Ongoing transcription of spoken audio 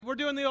we're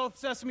doing the old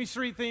Sesame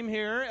Street theme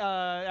here,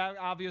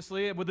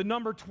 obviously, with the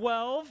number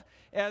 12,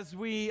 as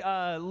we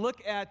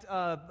look at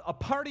a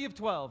party of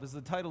 12 is the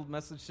titled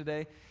message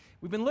today.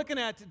 We've been looking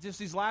at just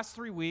these last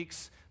 3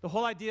 weeks, the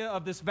whole idea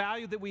of this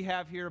value that we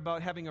have here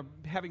about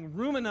having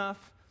room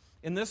enough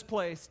in this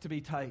place to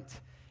be tight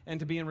and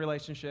to be in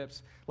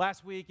relationships.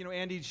 Last week,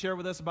 Andy shared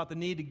with us about the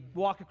need to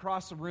walk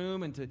across the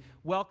room and to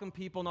welcome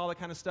people and all that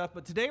kind of stuff.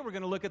 But today we're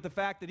going to look at the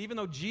fact that even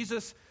though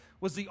Jesus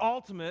was the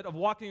ultimate of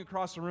walking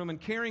across the room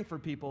and caring for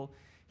people,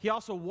 he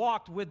also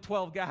walked with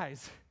 12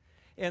 guys.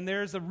 And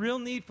there's a real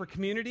need for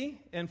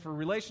community and for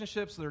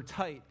relationships that are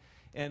tight.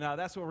 And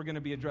that's what we're going to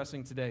be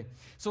addressing today.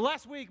 So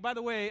last week, by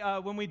the way,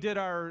 when we did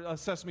our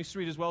Sesame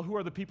Street as well, who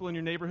are the people in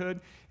your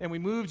neighborhood? And we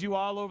moved you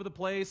all over the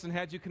place and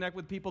had you connect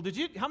with people.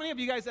 How many of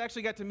you guys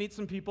actually got to meet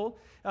some people,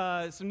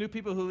 some new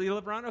people who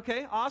live around?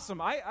 Okay,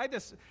 awesome. I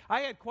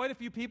had quite a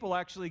few people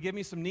actually give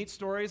me some neat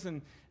stories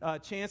and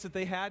chance that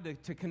they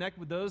had to connect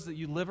with those that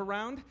you live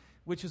around,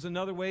 which is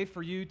another way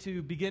for you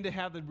to begin to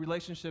have the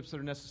relationships that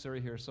are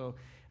necessary here. So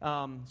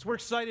we're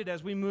excited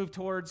as we move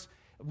towards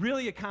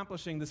really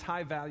accomplishing this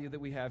high value that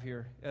we have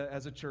here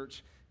as a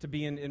church to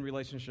be in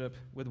relationship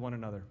with one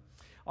another.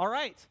 All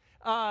right.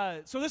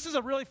 So this is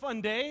a really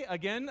fun day,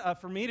 again,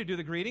 for me to do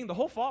the greeting. The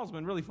whole fall has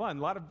been really fun.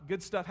 A lot of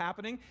good stuff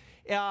happening.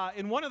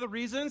 And one of the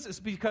reasons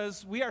is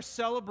because we are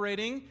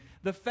celebrating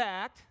the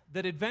fact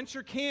that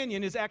Adventure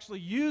Canyon is actually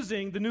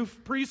using the new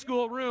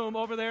preschool room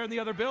over there in the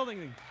other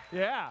building.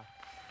 Yeah.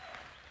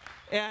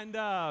 And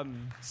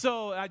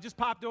so I just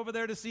popped over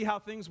there to see how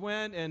things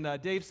went,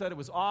 and Dave said it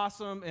was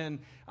awesome. And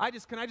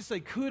can I just say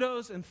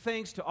kudos and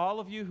thanks to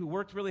all of you who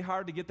worked really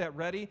hard to get that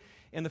ready.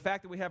 And the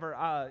fact that we have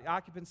our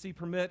occupancy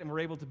permit and we're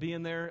able to be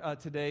in there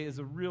today is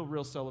a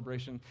real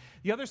celebration.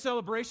 The other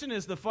celebration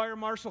is the fire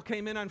marshal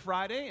came in on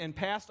Friday and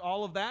passed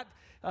all of that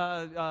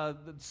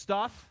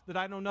stuff that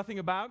I know nothing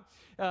about,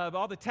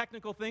 all the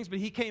technical things. But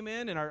he came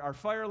in, and our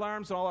fire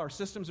alarms, all our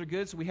systems are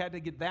good, so we had to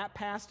get that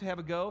passed to have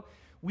a go.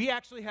 We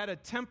actually had a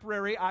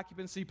temporary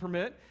occupancy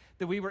permit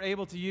that we were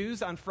able to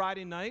use on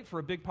Friday night for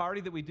a big party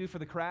that we do for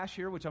the crash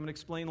here, which I'm going to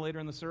explain later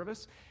in the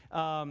service.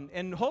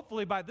 And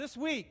hopefully by this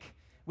week,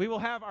 we will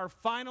have our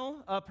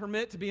final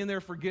permit to be in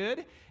there for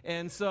good.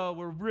 And so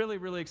we're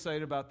really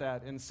excited about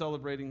that and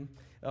celebrating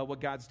what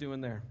God's doing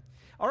there.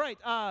 All right,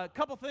 a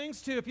couple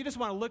things, too. If you just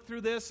want to look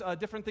through this,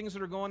 different things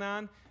that are going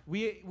on,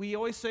 we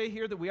always say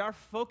here that we are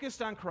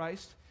focused on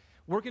Christ.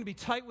 We're going to be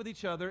tight with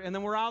each other, and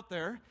then we're out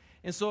there.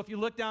 And so if you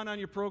look down on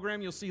your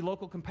program, you'll see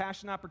local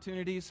compassion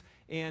opportunities,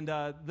 and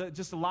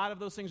just a lot of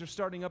those things are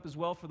starting up as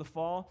well for the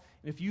fall.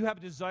 And if you have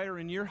a desire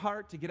in your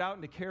heart to get out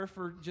and to care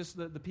for just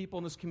the people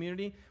in this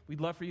community,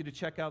 we'd love for you to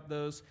check out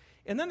those.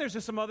 And then there's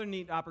just some other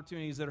neat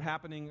opportunities that are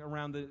happening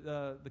around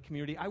the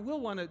community. I will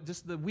want to,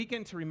 just the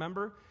weekend to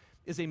remember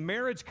is a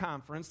marriage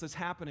conference that's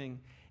happening.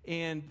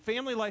 And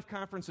family life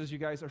conferences, you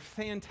guys, are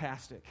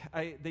fantastic.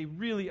 They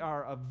really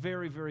are a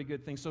very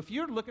good thing. So if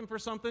you're looking for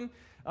something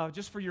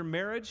just for your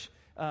marriage,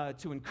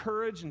 to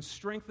encourage and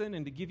strengthen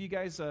and to give you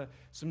guys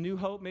some new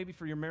hope maybe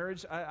for your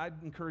marriage, I'd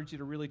encourage you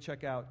to really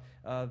check out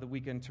the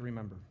weekend to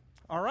remember.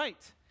 All right.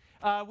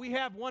 We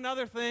have one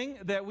other thing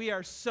that we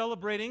are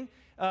celebrating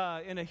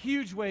in a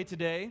huge way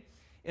today,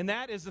 and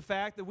that is the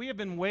fact that we have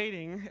been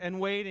waiting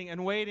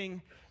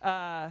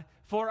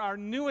for our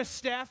newest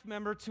staff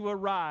member to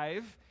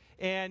arrive.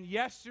 And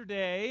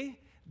yesterday,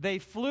 they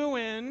flew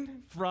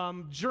in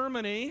from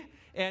Germany,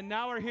 and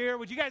now we're here.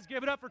 Would you guys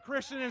give it up for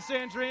Christian and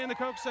Sandrine and the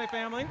Kokosai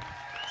family?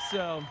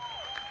 So,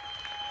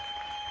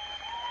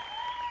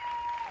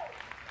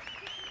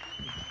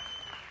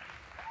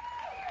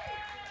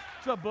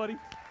 what's up, buddy?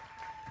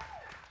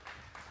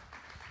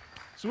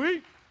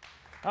 Sweet.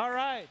 All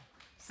right.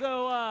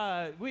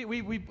 So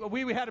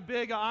we had a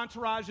big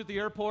entourage at the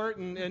airport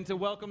and to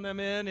welcome them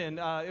in, and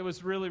it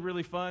was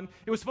really fun.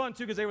 It was fun,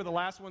 too, because they were the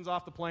last ones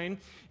off the plane.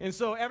 And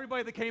so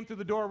everybody that came through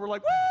the door were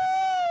like,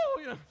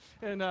 woo!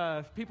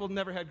 And people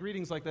never had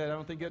greetings like that, I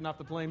don't think, getting off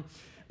the plane.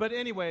 But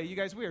anyway, you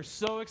guys, we are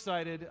so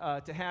excited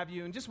to have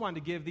you, and just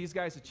wanted to give these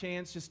guys a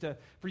chance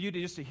for you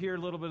to hear a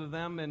little bit of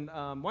them. And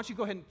why don't you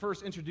go ahead and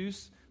first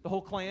introduce the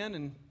whole clan,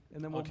 and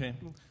then we'll... Okay.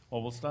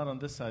 Well, we'll start on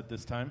this side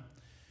this time.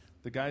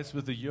 The guys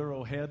with the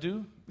Euro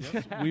hairdo.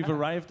 Yes. We've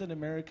arrived in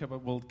America,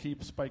 but we'll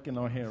keep spiking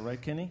our hair, right,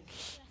 Kenny?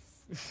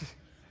 Yes.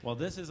 Well,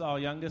 this is our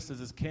youngest. This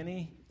is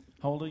Kenny.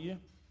 How old are you?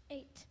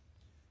 8.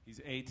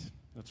 He's 8.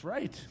 That's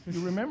right. You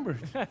remembered.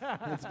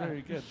 That's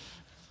very good.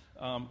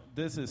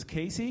 This is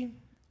Casey.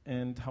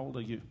 And how old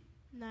are you?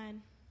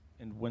 9.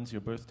 And when's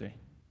your birthday?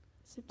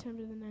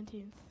 September the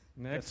 19th.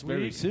 That's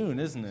very soon,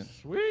 isn't it?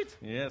 Sweet.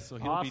 Yeah, so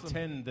he'll be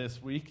 10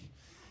 this week.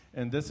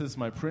 And this is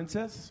my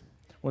princess.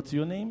 What's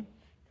your name?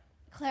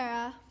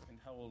 Clara. And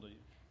how old are you?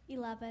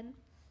 11.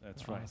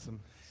 That's right. Awesome.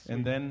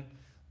 And then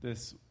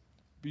this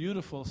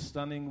beautiful,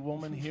 stunning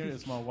woman here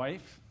is my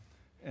wife,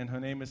 and her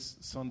name is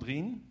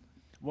Sandrine.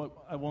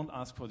 Well, I won't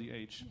ask for the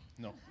age,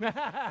 no.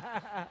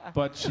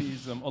 But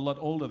she's a lot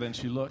older than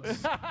she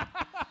looks.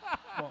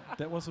 Well,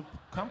 that was a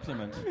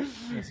compliment.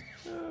 Yes.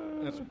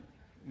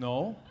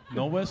 No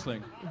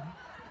whistling.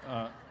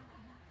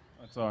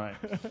 That's all right.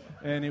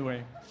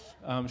 Anyway,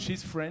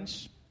 she's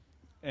French,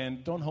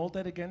 and don't hold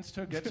that against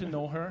her. Get to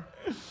know her.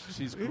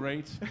 She's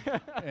great,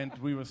 and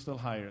we were still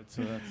hired,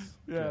 so that's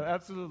good.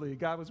 Absolutely.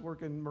 God was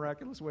working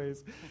miraculous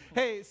ways.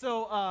 Hey,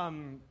 so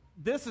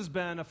this has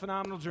been a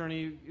phenomenal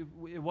journey.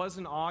 It was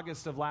in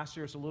August of last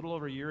year, so a little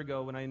over a year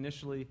ago, when I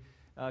initially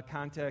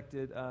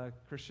contacted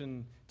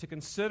Christian to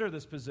consider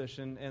this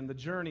position, and the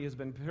journey has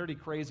been pretty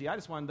crazy. I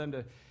just wanted them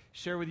to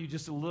share with you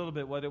just a little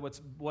bit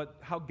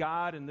how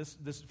God and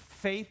this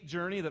faith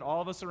journey that all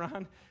of us are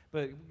on,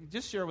 but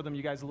just share with them,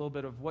 you guys, a little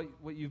bit of what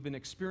you've been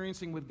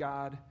experiencing with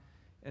God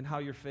and how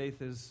your faith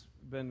has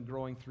been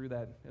growing through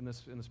that in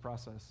this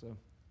process. So,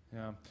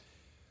 yeah,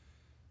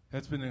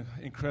 it's been an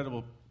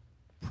incredible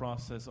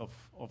process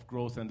of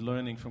growth and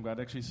learning from God.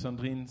 Actually,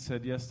 Sandrine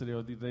said yesterday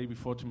or the day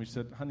before to me, she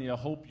said, honey, I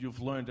hope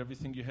you've learned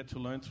everything you had to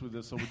learn through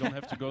this so we don't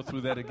have to go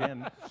through that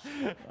again.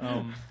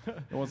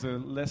 It was a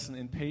lesson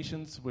in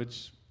patience,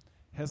 which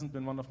hasn't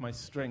been one of my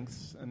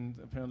strengths, and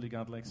apparently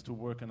God likes to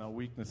work on our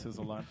weaknesses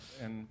a lot.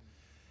 And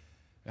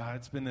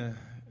it's been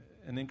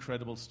an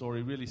incredible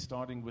story, really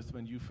starting with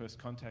when you first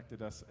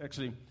contacted us.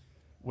 Actually,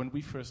 when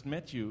we first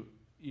met you,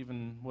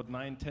 even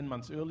 9-10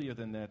 months earlier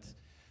than that,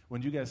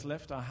 when you guys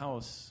left our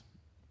house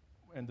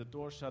and the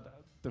door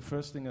shut, the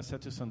first thing I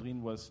said to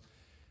Sandrine was,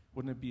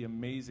 wouldn't it be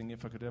amazing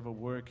if I could ever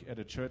work at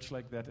a church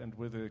like that and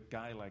with a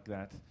guy like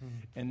that?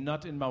 And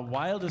not in my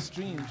wildest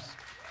dreams,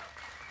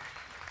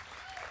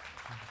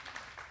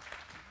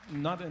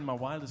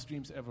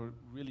 ever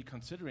really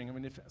considering. I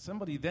mean, if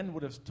somebody then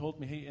would have told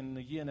me, hey, in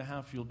a year and a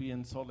half you'll be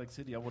in Salt Lake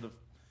City, I would have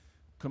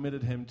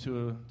committed him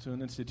to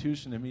an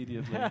institution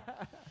immediately.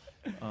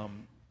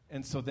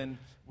 And so then...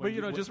 But,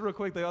 just real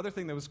quick, the other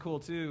thing that was cool,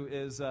 too,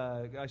 is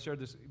I shared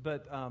this,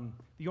 but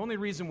the only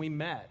reason we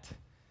met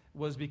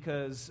was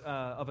because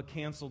of a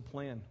canceled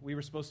plan. We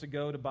were supposed to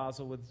go to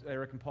Basel with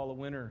Eric and Paula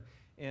Winter,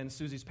 and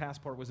Susie's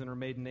passport was in her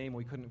maiden name.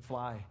 We couldn't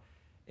fly.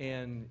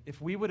 And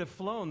if we would have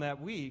flown that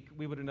week,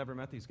 we would have never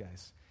met these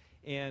guys.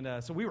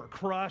 And so we were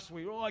crushed.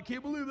 I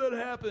can't believe that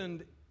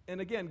happened. And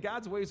again,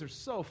 God's ways are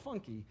so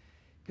funky,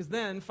 because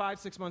then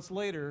 5-6 months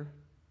later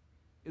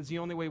is the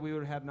only way we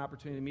would have had an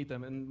opportunity to meet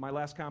them. And my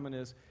last comment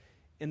is,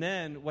 and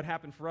then what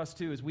happened for us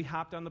too is we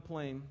hopped on the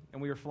plane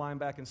and we were flying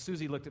back, and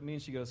Susie looked at me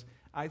and she goes,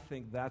 I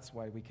think that's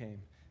why we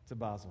came to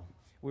Basel.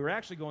 We were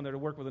actually going there to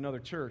work with another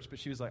church, but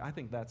she was like, I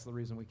think that's the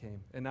reason we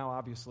came. And now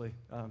obviously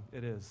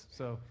it is.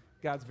 So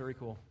God's very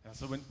cool. Yeah,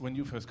 so when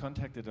you first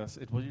contacted us,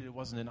 it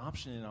wasn't an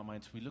option in our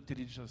minds. We looked at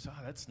each other and said,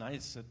 that's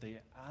nice that they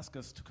ask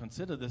us to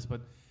consider this,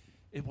 but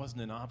it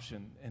wasn't an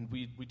option. And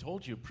we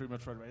told you pretty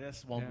much right away,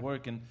 this won't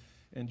work.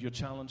 And your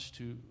challenge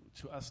to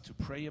us to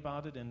pray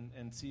about it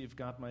and see if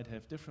God might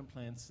have different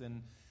plans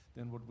than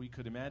what we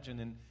could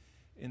imagine.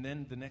 And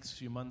then the next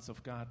few months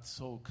of God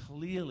so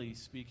clearly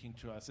speaking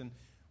to us. And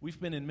we've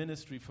been in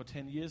ministry for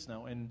 10 years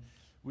now, and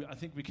I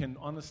think we can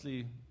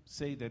honestly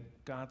say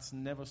that God's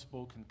never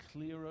spoken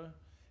clearer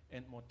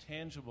and more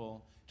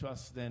tangible to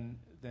us than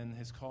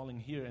his calling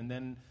here. And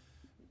then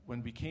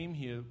when we came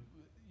here,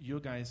 your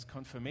guys'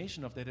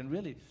 confirmation of that, and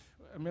really,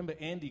 I remember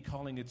Andy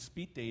calling it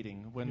speed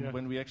dating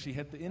when we actually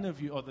had the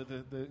interview, or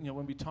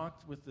when we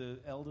talked with the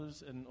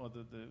elders or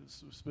the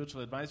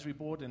spiritual advisory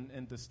board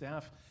and the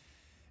staff,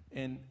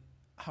 and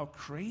how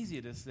crazy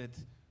it is that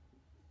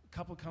a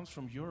couple comes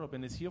from Europe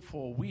and is here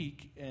for a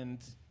week, and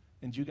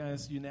you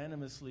guys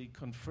unanimously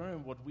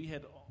confirm what we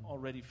had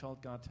already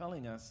felt God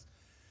telling us.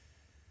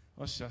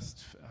 It was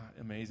just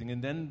amazing.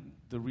 And then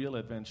the real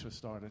adventure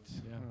started.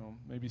 Yeah.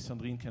 Maybe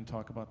Sandrine can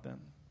talk about that.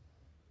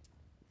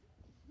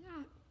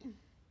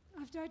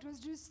 After it was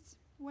just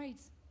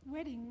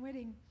waiting.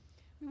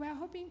 We were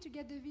hoping to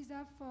get the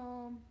visa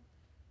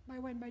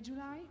by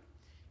July.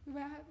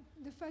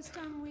 The first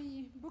time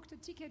we booked a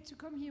ticket to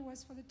come here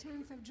was for the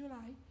 10th of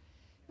July.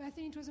 But I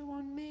think it was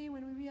around May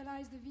when we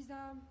realized the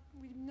visa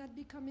would not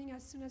be coming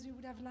as soon as we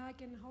would have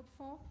liked and hoped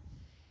for.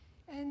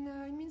 And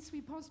it means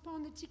we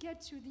postponed the ticket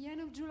to the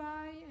end of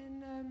July,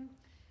 and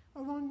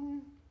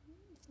around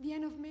the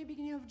end of May,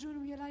 beginning of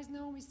June, we realized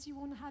no, we still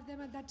won't have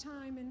them at that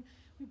time, and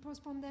we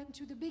postponed them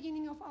to the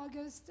beginning of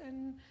August.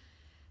 And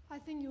I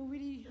think you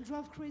really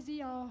drove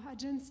crazy our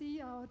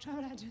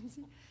travel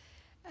agency.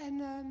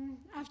 And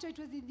after it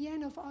was the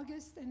end of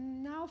August,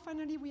 and now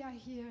finally we are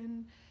here.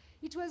 And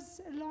it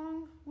was a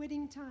long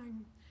waiting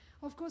time.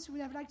 Of course, we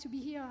would have liked to be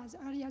here as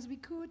early as we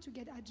could to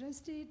get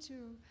adjusted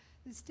to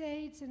the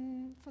States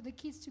and for the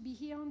kids to be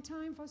here on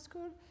time for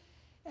school.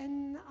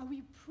 And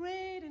we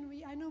prayed, and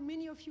I know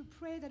many of you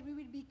prayed that we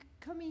will be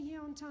coming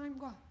here on time,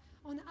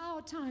 on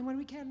our time, when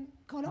we can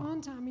call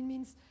on time. It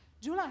means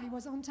July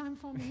was on time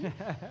for me.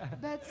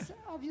 But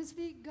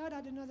obviously, God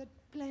had another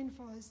plan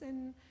for us.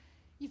 And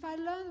if I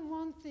learned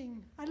one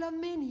thing, I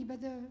learned many,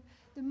 but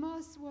the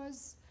most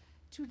was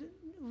to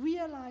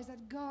realize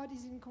that God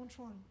is in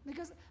control.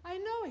 Because I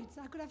know it.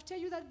 I could have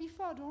told you that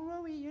before. Don't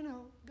worry,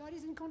 God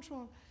is in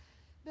control.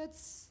 But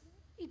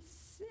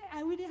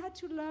I really had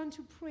to learn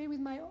to pray with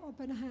my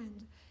open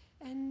hand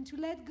and to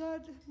let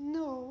God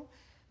know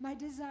my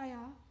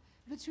desire,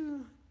 but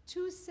to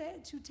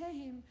tell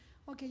him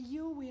okay,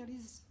 your will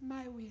is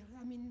my will.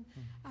 I mean,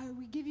 I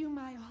will give you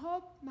my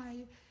hope,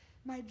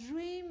 my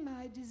dream,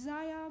 my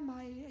desire,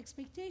 my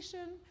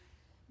expectation,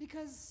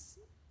 because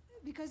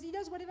he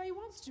does whatever he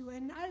wants to.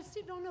 And I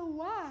still don't know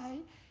why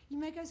he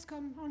make us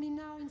come only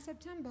now in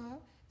September.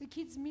 The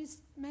kids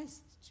missed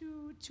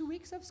 2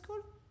 weeks of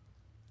school.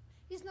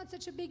 It's not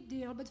such a big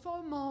deal, but for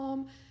a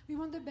mom, we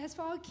want the best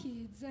for our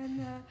kids.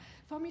 And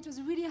for me, it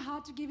was really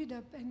hard to give it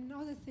up and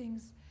other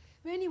things.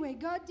 But anyway,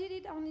 God did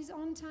it on his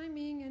own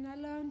timing, and I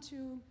learned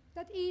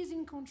that he is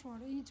in control.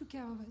 He took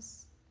care of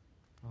us.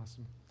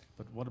 Awesome.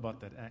 But what about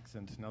that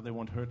accent? Now they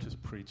want her to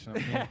preach. I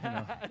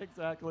mean,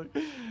 Exactly.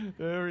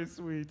 Very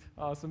sweet.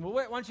 Awesome. Well,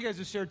 why don't you guys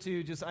just share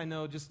too, kind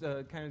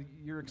of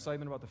your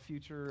excitement about the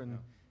future and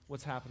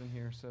what's happening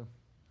here. So.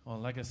 Well,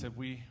 like I said,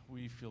 we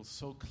feel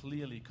so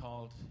clearly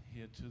called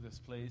here to this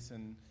place,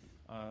 and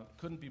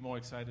couldn't be more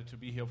excited to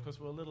be here. Of course,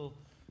 we're a little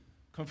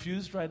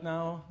confused right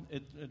now.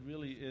 It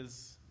really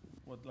is,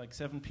 like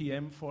 7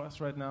 p.m. for us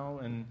right now,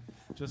 and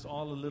just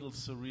all a little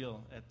surreal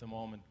at the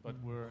moment. But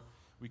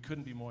we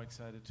couldn't be more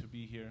excited to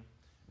be here.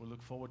 We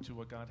look forward to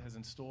what God has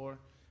in store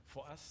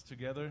for us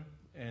together,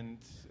 and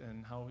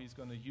how He's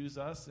going to use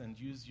us and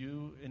use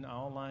you in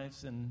our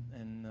lives,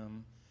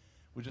 and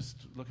we're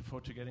just looking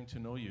forward to getting to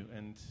know you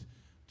and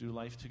do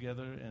life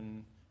together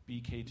and be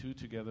K2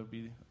 together,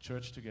 be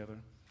church together.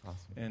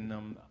 Awesome.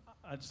 And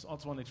I just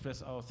also want to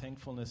express our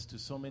thankfulness to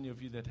so many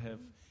of you that have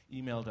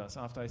emailed us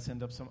after I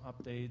send up some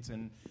updates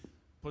and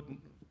put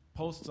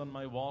posts on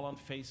my wall on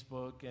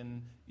Facebook,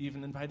 and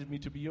even invited me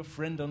to be your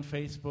friend on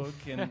Facebook.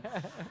 And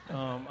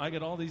I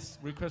get all these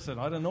requests that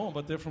I don't know,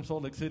 but they're from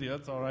Salt Lake City.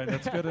 That's all right.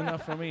 That's good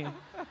enough for me.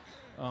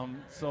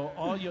 So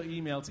all your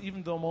emails,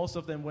 even though most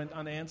of them went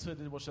unanswered,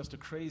 it was just a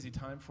crazy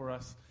time for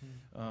us,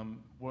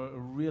 were a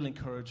real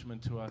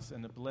encouragement to us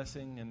and a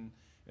blessing.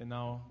 And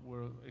now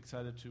we're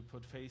excited to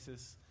put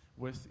faces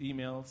with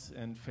emails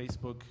and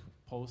Facebook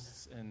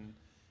posts and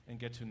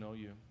get to know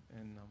you.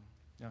 And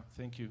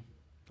thank you.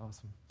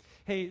 Awesome.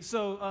 Hey,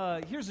 so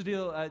here's the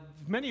deal.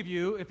 Many of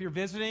you, if you're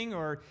visiting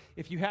or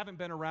if you haven't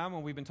been around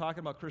when we've been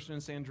talking about Christian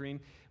and Sandrine,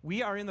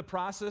 we are in the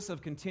process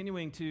of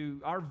continuing to,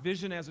 our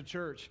vision as a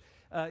church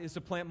is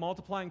to plant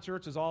multiplying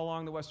churches all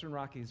along the Western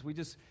Rockies.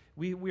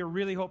 We are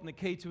really hoping that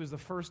K2 is the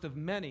first of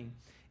many.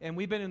 And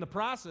we've been in the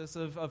process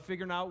of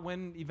figuring out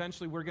when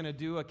eventually we're going to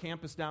do a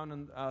campus down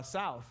in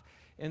south.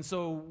 And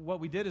so what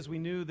we did is we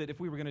knew that if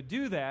we were going to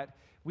do that,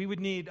 we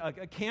would need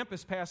a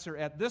campus pastor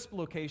at this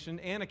location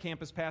and a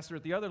campus pastor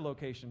at the other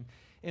location.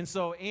 And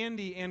so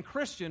Andy and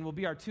Christian will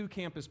be our 2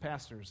 campus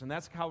pastors, and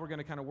that's how we're going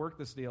to kind of work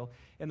this deal.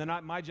 And then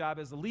my job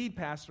as the lead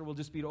pastor will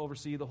just be to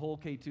oversee the whole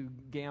K2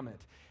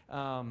 gamut.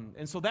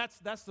 And so that's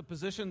the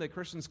position that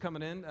Christian's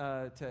coming in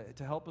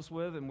to help us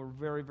with, and we're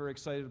very, very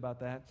excited about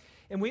that.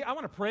 And I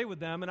want to pray with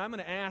them, and I'm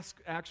going to ask,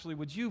 actually,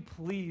 would you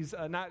please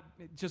not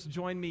just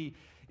join me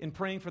in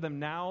praying for them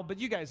now, but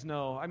you guys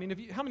know, I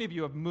mean, how many of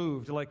you have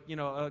moved,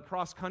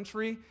 across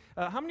country?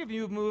 How many of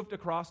you have moved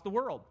across the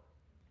world?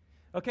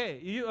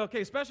 Okay,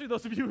 especially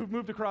those of you who've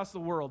moved across the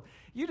world.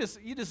 You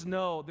just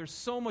know there's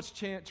so much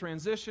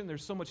transition,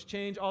 there's so much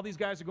change. All these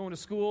guys are going to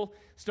school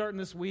starting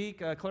this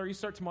week. Claire, you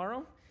start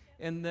tomorrow?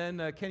 And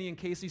then Kenny and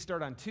Casey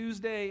start on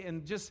Tuesday,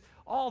 and just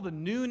all the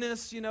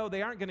newness,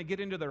 they aren't going to get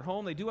into their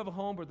home. They do have a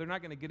home, but they're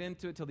not going to get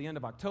into it till the end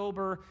of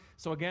October.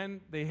 So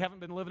again, they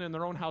haven't been living in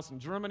their own house in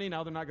Germany.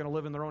 Now they're not going to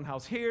live in their own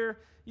house here.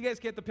 You guys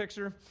get the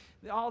picture?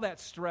 All that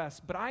stress.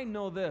 But I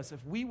know this,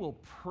 if we will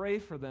pray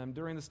for them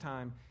during this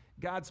time,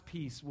 God's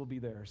peace will be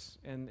theirs.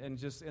 And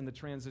just in the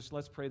transition,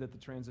 let's pray that the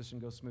transition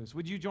goes smooth. So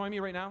would you join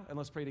me right now? And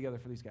let's pray together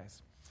for these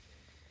guys.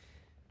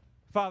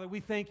 Father, we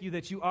thank you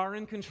that you are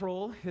in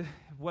control,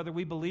 whether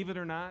we believe it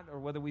or not, or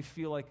whether we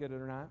feel like it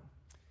or not.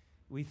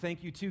 We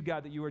thank you, too,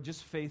 God, that you are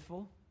just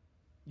faithful.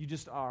 You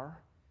just are.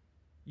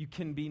 You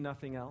can be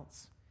nothing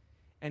else.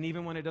 And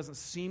even when it doesn't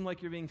seem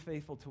like you're being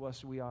faithful to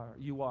us,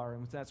 you are.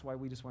 And that's why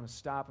we just want to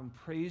stop and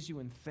praise you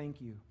and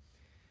thank you.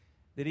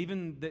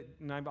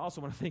 And I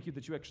also want to thank you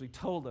that you actually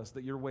told us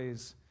that your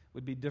ways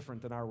would be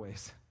different than our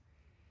ways.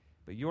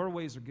 But your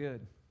ways are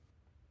good,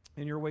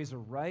 and your ways are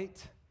right,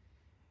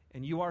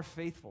 and you are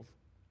faithful.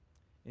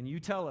 And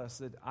you tell us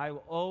that I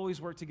will always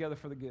work together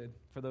for the good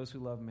for those who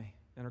love me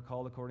and are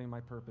called according to my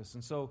purpose.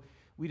 And so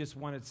we just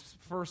wanted,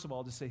 first of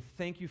all, to say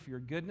thank you for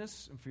your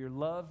goodness and for your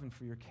love and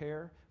for your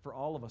care for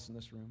all of us in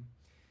this room.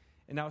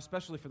 And now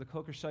especially for the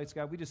Kokershites,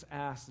 God, we just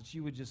ask that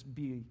you would just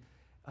be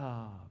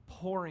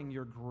pouring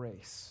your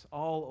grace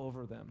all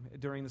over them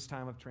during this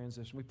time of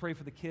transition. We pray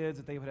for the kids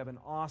that they would have an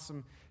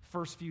awesome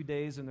first few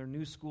days in their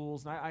new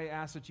schools. And I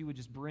ask that you would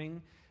just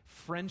bring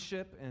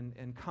friendship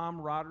and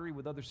camaraderie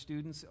with other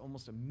students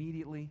almost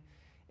immediately.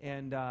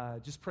 And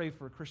just pray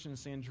for Christian and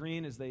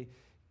Sandrine as they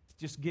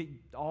just get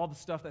all the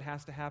stuff that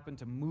has to happen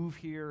to move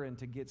here and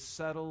to get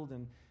settled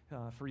and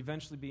for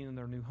eventually being in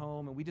their new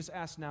home. And we just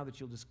ask now that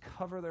you'll just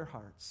cover their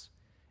hearts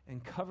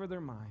and cover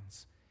their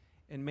minds.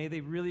 And may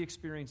they really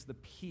experience the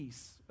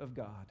peace of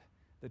God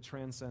that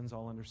transcends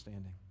all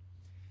understanding.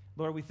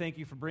 Lord, we thank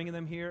you for bringing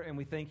them here, and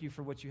we thank you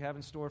for what you have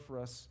in store for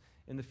us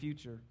in the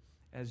future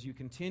as you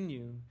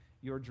continue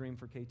your dream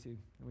for K2. And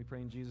we pray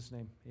in Jesus'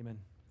 name. Amen.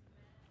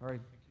 All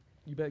right.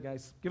 You bet,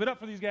 guys. Give it up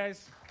for these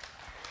guys.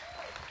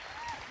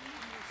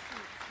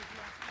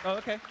 Oh,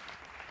 okay.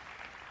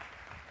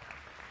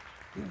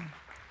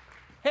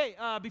 Hey,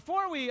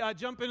 before we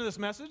jump into this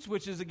message,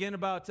 which is again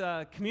about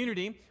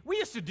community, we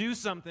used to do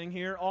something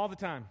here all the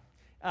time.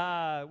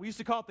 We used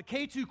to call it the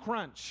K2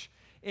 Crunch.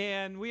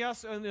 And we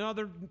also,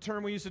 another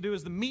term we used to do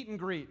is the meet and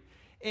greet.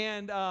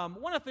 And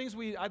one of the things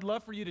I'd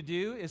love for you to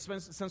do is,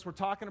 since we're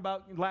talking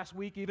about last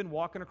week, even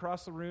walking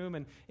across the room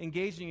and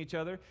engaging each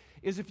other,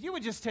 is if you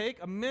would just take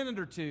a minute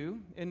or two,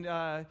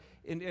 and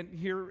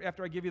here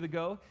after I give you the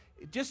go,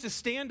 just to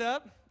stand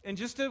up and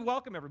just to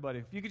welcome everybody.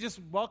 If you could just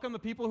welcome the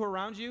people who are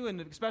around you,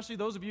 and especially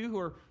those of you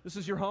who this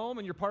is your home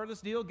and you're part of this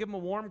deal, give them a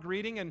warm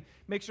greeting and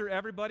make sure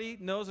everybody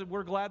knows that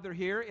we're glad they're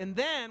here. And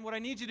then what I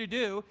need you to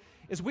do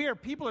is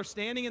people are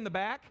standing in the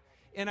back,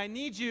 and I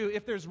need you,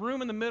 if there's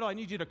room in the middle, I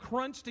need you to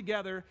crunch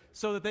together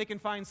so that they can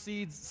find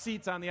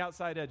seats on the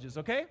outside edges,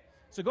 okay?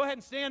 So go ahead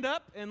and stand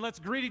up, and let's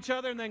greet each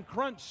other and then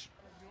crunch.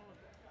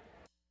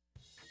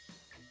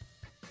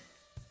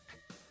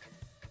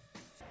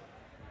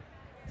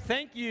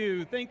 Thank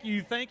you.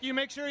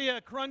 Make sure you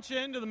crunch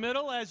into the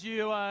middle as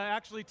you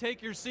actually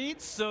take your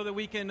seats so that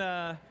we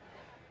can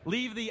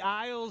leave the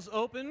aisles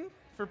open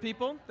for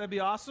people. That'd be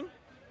awesome.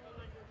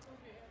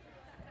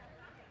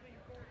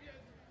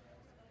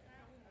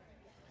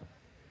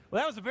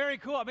 Well, that was very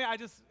cool. I mean,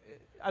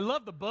 I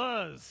love the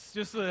buzz.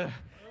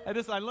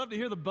 I love to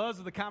hear the buzz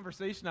of the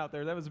conversation out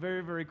there. That was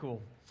very, very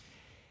cool.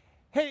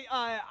 Hey,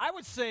 I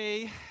would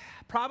say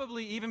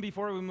probably even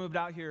before we moved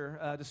out here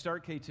to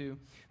start K2,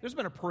 there's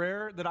been a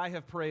prayer that I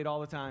have prayed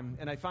all the time,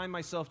 and I find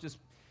myself just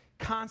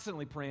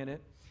constantly praying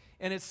it.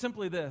 And it's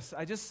simply this.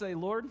 I just say,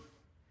 Lord,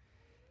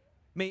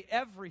 may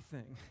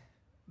everything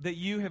that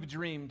you have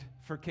dreamed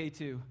for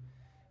K2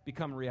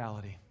 become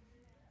reality.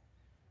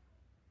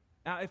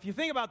 Now, if you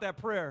think about that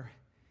prayer,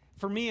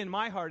 for me in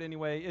my heart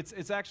anyway,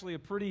 it's actually a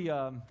pretty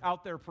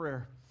out there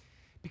prayer.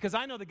 Because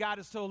I know that God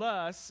has told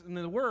us in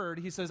the Word,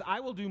 He says,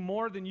 I will do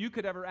more than you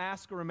could ever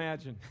ask or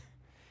imagine.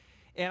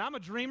 And I'm a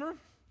dreamer.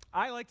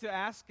 I like to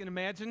ask and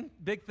imagine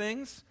big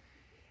things.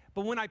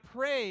 But when I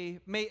pray,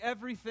 may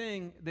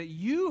everything that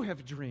you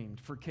have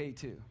dreamed for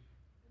K2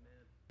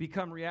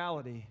 become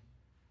reality,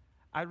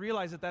 I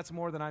realize that that's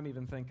more than I'm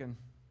even thinking.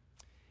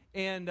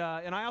 And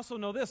I also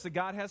know this, that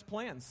God has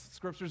plans.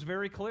 Scripture is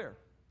very clear.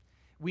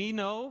 We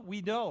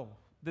know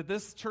that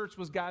this church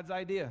was God's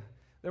idea.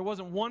 There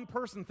wasn't one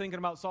person thinking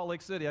about Salt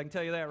Lake City, I can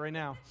tell you that right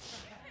now,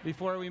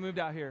 before we moved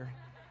out here.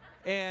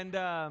 And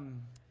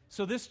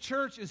so this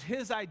church is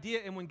His idea,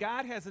 and when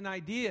God has an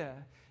idea,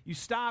 you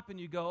stop and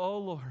you go, oh,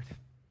 Lord,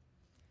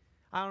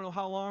 I don't know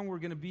how long we're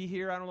going to be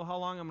here. I don't know how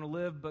long I'm going to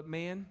live, but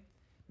man,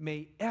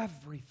 may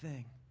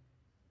everything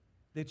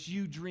that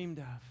you dreamed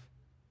of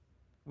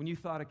when you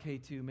thought of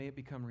K2, may it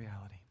become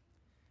reality.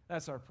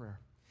 That's our prayer.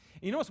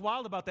 And you know what's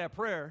wild about that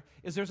prayer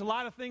is there's a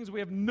lot of things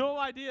we have no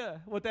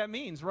idea what that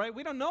means, right?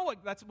 We don't know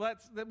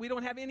we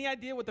don't have any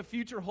idea what the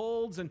future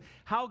holds and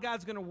how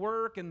God's going to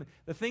work and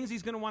the things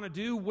He's going to want to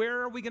do.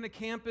 Where are we going to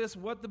campus?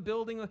 What the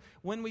building?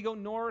 When we go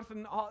north?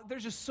 And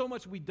there's just so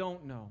much we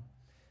don't know.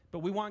 But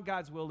we want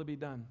God's will to be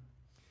done.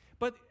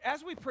 But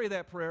as we pray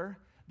that prayer,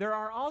 there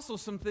are also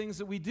some things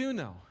that we do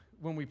know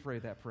when we pray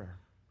that prayer.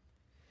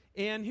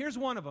 And here's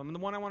one of them, and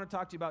the one I want to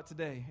talk to you about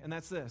today, and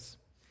that's this.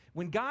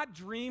 When God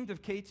dreamed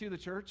of K2, the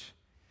church,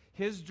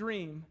 His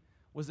dream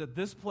was that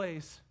this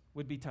place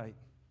would be tight.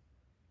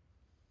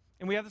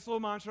 And we have this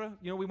little mantra,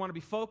 we want to be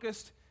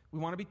focused, we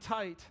want to be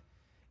tight,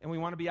 and we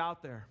want to be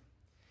out there.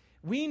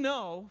 We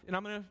know, and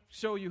I'm going to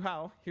show you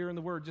how here in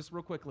the Word just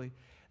real quickly,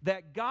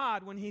 that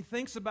God, when He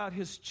thinks about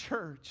His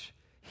church,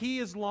 He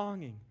is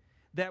longing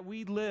that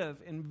we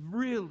live in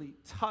really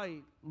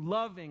tight,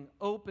 loving,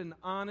 open,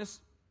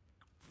 honest,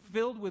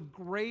 filled with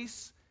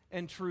grace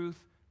and truth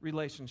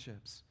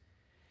relationships.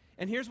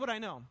 And here's what I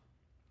know.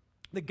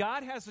 That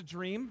God has a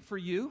dream for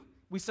you.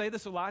 We say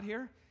this a lot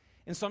here.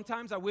 And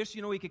sometimes I wish,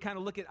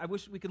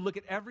 we could look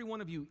at every one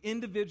of you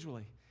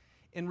individually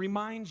and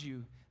remind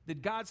you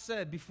that God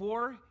said,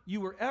 before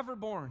you were ever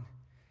born,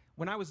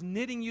 when I was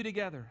knitting you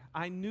together,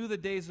 I knew the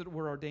days that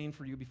were ordained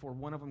for you before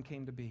one of them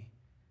came to be.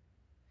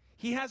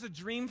 He has a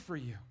dream for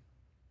you.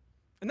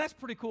 And that's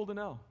pretty cool to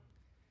know.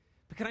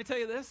 But can I tell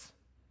you this?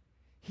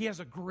 He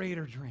has a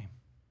greater dream.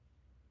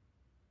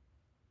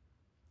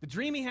 The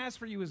dream He has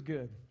for you is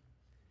good.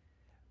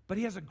 But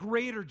He has a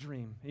greater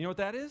dream. And you know what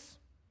that is?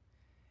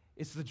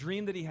 It's the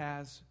dream that He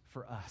has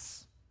for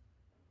us.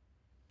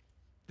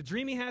 The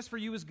dream He has for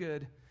you is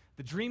good.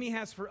 The dream He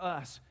has for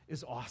us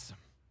is awesome.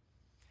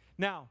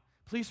 Now,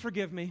 please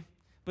forgive me,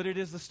 but it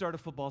is the start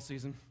of football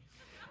season.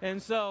 And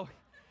so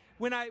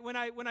when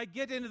I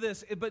get into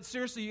this, but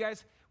seriously, you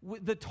guys,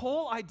 the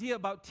whole idea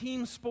about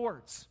team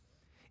sports,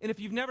 and if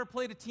you've never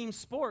played a team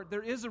sport,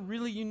 there is a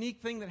really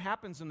unique thing that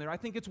happens in there. I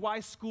think it's why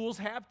schools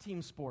have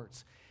team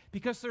sports,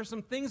 because there's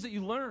some things that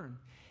you learn.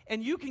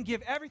 And you can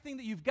give everything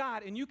that you've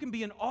got, and you can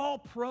be an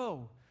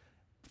all-pro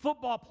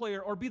football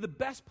player or be the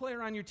best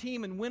player on your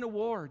team and win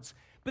awards.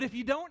 But if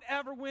you don't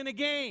ever win a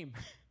game,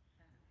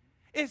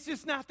 It's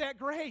just not that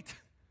great.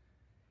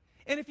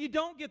 And if you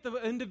don't get the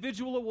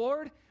individual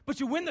award, but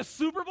you win the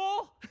Super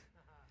Bowl,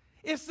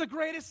 it's the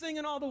greatest thing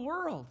in all the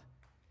world.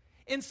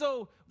 And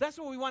so that's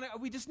what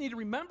we just need to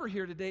remember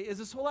here today is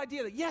this whole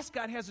idea that, yes,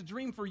 God has a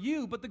dream for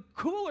you, but the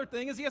cooler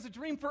thing is he has a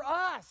dream for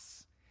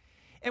us.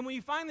 And when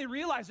you finally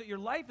realize that your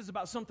life is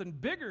about something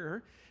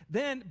bigger,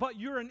 but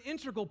you're an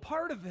integral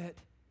part of it,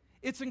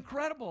 it's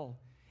incredible.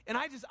 And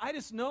I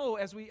just know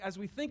as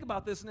we think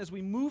about this and as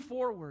we move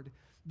forward,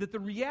 that the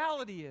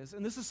reality is,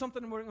 and this is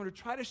something we're going to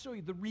try to show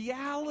you, the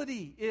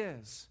reality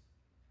is,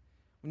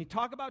 when you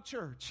talk about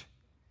church,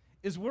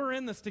 is we're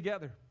in this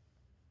together.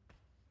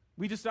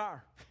 We just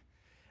are.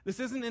 This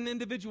isn't an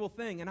individual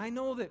thing. And I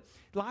know that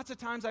lots of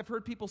times I've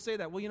heard people say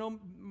that, well,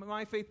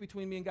 my faith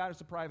between me and God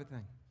is a private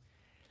thing.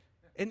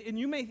 And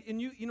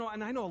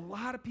I know a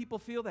lot of people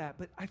feel that,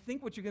 but I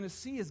think what you're going to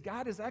see is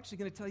God is actually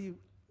going to tell you,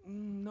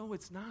 no,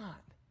 it's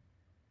not.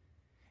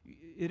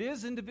 It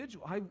is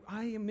individual.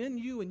 I am in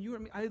you and you are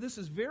in me. This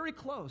is very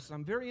close.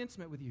 I'm very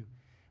intimate with you.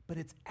 But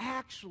it's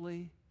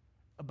actually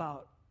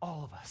about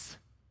all of us.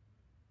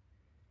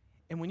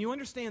 And when you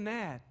understand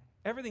that,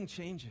 everything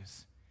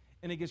changes.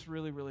 And it gets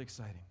really, really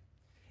exciting.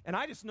 And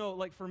I just know,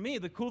 like for me,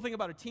 the cool thing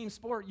about a team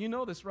sport, you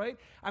know this, right?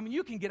 I mean,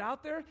 you can get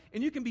out there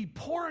and you can be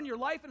pouring your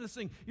life into this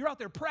thing. You're out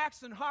there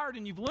practicing hard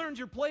and you've learned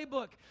your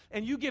playbook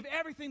and you give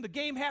everything. The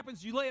game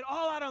happens. You lay it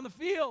all out on the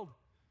field.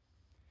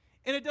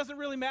 And it doesn't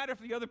really matter if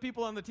the other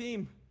people on the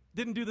team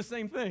didn't do the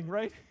same thing,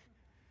 right?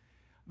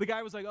 The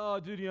guy was like,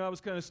 oh, dude, I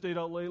was kind of stayed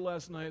out late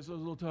last night, so I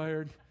was a little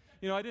tired.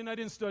 I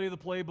didn't study the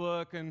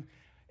playbook.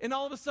 And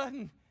all of a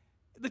sudden,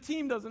 the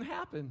team doesn't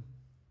happen.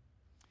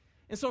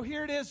 And so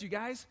here it is, you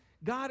guys.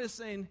 God is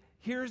saying,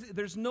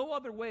 there's no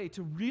other way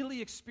to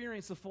really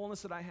experience the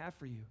fullness that I have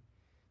for you.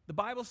 The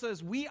Bible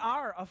says we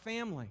are a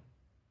family.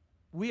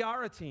 We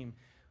are a team.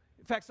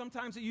 In fact,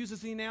 sometimes it uses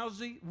the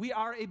analogy, we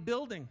are a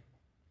building.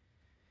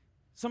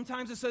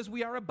 Sometimes it says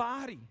we are a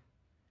body.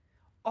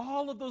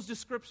 All of those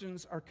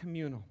descriptions are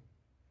communal.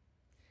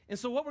 And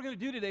so what we're going to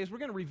do today is we're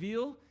going to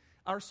reveal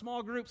our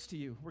small groups to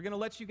you. We're going to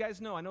let you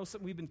guys know. I know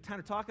we've been kind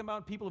of talking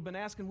about, people have been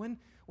asking,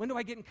 when do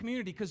I get in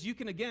community? Because you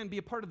can, again, be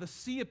a part of the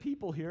sea of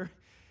people here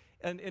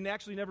and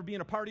actually never be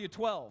in a party of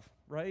 12,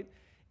 right?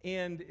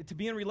 And to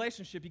be in a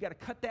relationship, you got to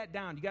cut that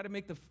down. You got to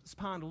make the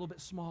pond a little bit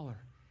smaller.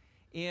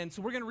 And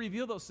so we're going to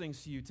reveal those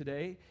things to you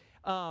today.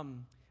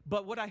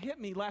 But what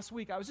hit me last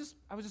week, I was just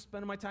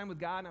spending my time with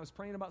God, and I was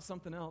praying about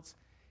something else,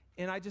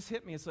 and I just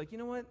hit me. It's like, you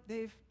know what,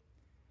 Dave?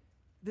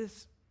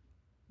 This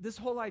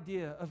whole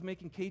idea of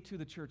making K2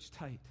 the church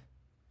tight,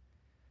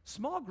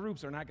 small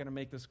groups are not going to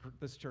make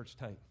this church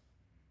tight.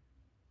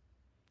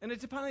 And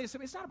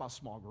it's not about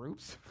small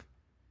groups.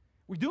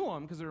 We do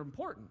them because they're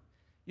important.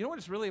 You know what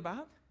it's really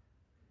about?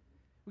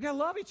 We got to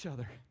love each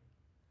other.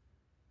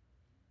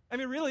 I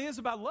mean, it really is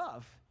about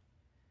love,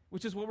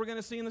 which is what we're going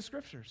to see in the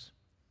scriptures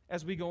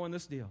as we go on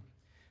this deal.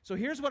 So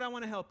here's what I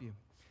want to help you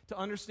to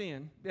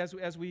understand as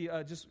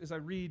I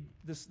read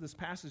this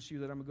passage to you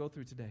that I'm going to go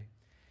through today,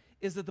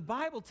 is that the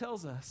Bible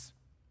tells us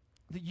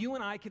that you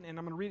and I can, and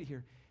I'm going to read it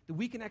here, that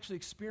we can actually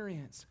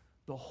experience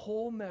the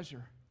whole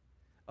measure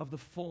of the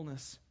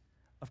fullness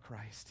of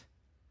Christ.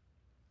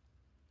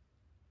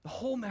 The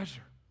whole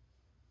measure.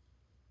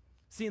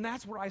 See, and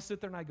that's where I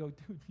sit there and I go,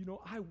 dude,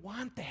 I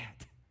want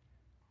that.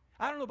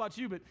 I don't know about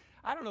you, but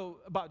I don't know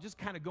about just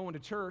kind of going to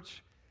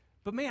church.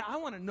 But man, I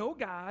want to know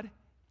God,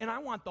 and I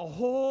want the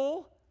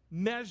whole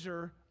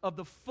measure of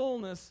the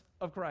fullness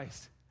of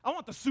Christ. I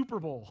want the Super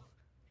Bowl.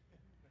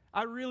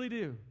 I really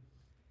do.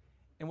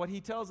 And what he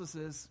tells us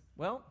is,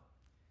 well,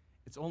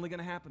 it's only going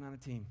to happen on a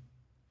team.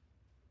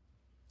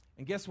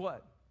 And guess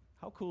what?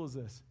 How cool is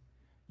this?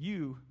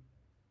 You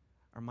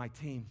are my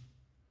team.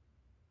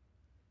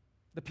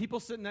 The people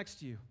sitting next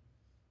to you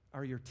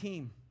are your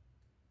team.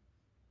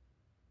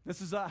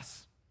 This is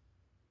us.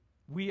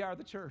 We are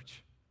the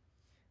church.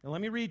 Now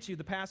let me read to you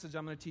the passage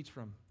I'm going to teach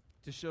from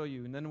to show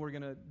you, and then we're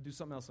going to do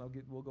something else.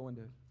 We'll go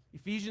into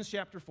Ephesians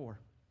chapter 4,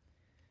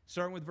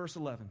 starting with verse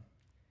 11.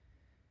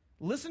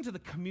 Listen to the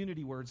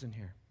community words in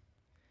here.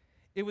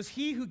 It was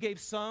he who gave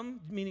some,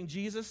 meaning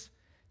Jesus,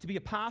 to be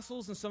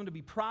apostles, and some to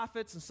be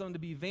prophets, and some to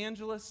be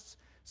evangelists,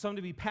 some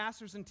to be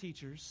pastors and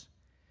teachers,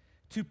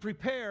 to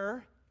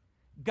prepare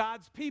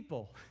God's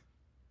people.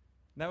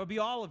 That would be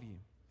all of you,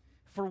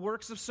 for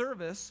works of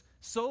service,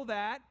 so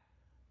that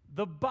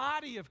the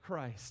body of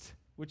Christ,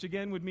 which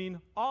again would mean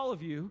all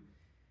of you,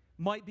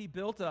 might be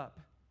built up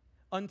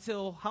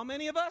until, how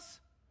many of us?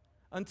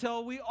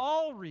 Until we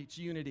all reach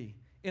unity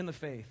in the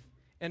faith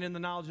and in the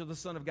knowledge of the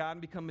Son of God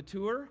and become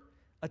mature,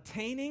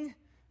 attaining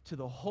to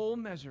the whole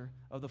measure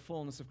of the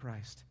fullness of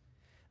Christ.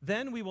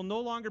 Then we will no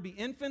longer be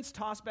infants,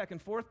 tossed back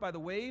and forth by the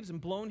waves and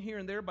blown here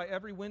and there by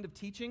every wind of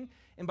teaching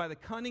and by the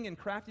cunning and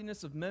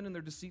craftiness of men and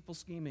their deceitful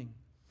scheming.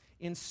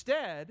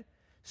 Instead,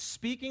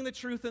 speaking the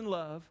truth in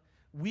love,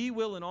 we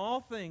will in all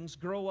things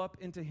grow up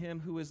into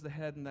him who is the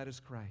head, and that is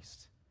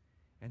Christ.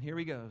 And here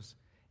he goes.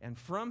 And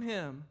from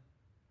him,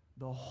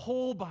 the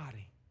whole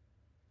body,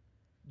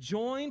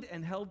 joined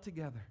and held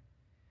together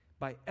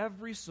by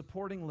every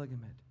supporting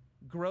ligament,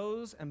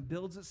 grows and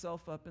builds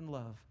itself up in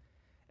love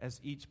as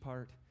each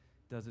part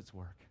does its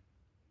work.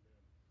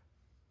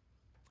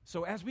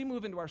 So as we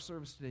move into our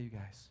service today, you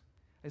guys,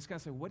 I just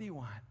gotta say, what do you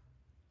want?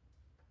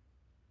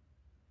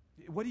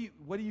 What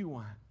do you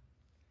want?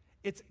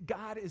 It's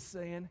God is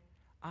saying,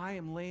 I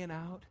am laying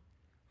out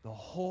the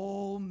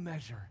whole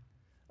measure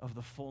of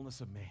the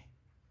fullness of me.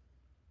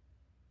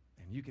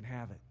 And you can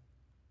have it.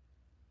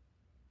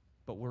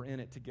 But we're in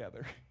it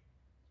together.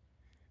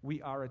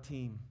 We are a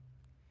team.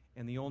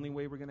 And the only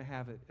way we're going to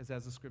have it is,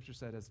 as the scripture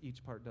said, as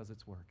each part does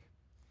its work.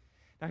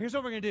 Now, here's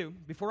what we're going to do.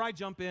 Before I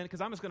jump in, because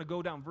I'm just going to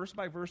go down verse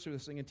by verse through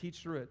this thing and teach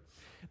through it.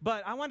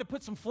 But I wanted to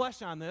put some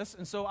flesh on this,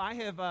 and so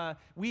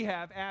we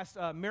have asked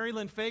Mary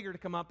Lynn Fager to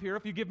come up here.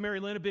 If you give Mary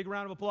Lynn a big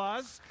round of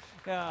applause.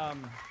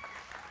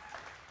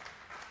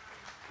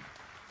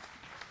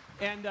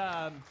 And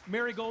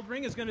Mary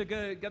Goldring is going to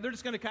go, they're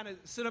just going to kind of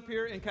sit up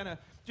here and kind of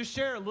just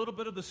share a little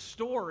bit of the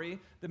story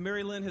that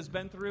Mary Lynn has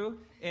been through.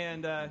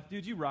 And,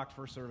 dude, you rocked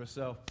first service,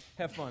 so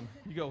have fun.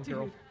 You go,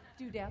 girl.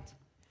 Do that.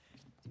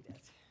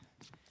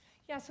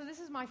 Yeah, so this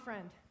is my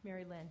friend,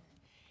 Mary Lynn.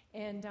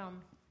 And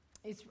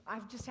I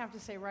just have to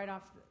say right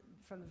off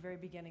from the very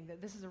beginning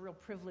that this is a real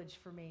privilege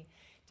for me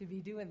to be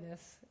doing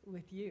this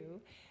with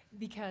you,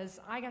 because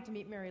I got to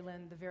meet Mary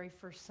Lynn the very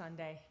first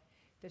Sunday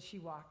that she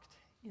walked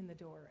in the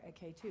door at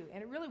K2.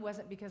 And it really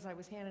wasn't because I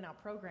was handing out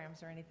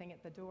programs or anything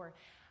at the door.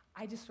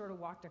 I just sort of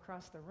walked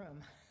across the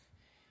room.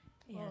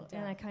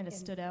 And I kind of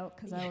stood out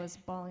because I was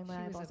bawling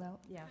my eyeballs out.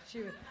 Yeah,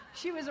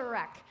 she was a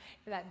wreck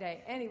that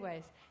day.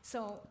 Anyways,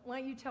 so why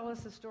don't you tell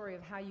us the story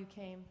of how you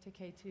came to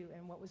K2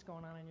 and what was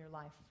going on in your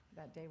life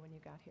that day when you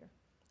got here?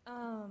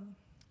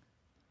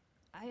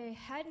 I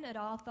hadn't at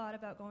all thought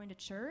about going to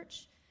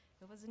church.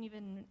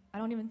 I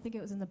don't even think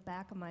it was in the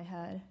back of my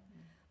head.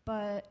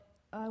 But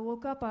I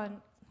woke up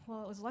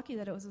it was lucky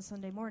that it was a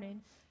Sunday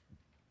morning.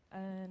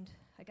 And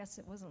I guess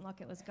it wasn't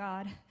luck, it was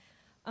God.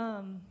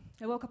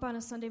 I woke up on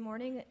a Sunday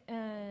morning,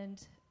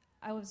 and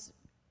I was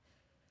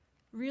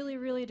really,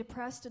 really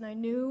depressed, and I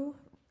knew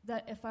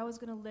that if I was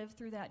going to live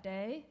through that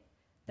day,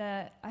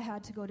 that I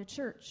had to go to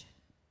church.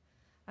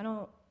 I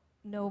don't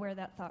know where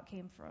that thought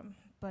came from,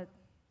 but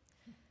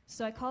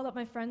so I called up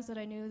my friends that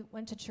I knew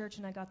went to church,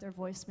 and I got their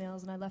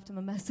voicemails, and I left them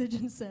a message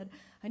and said,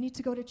 I need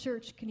to go to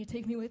church. Can you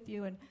take me with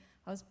you? And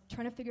I was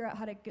trying to figure out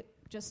how to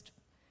just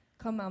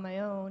come on my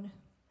own.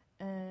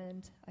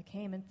 And I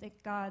came, and thank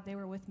God they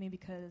were with me,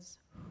 because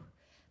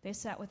they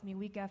sat with me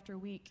week after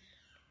week,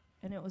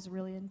 and it was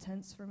really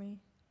intense for me.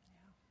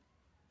 Yeah.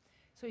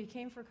 So you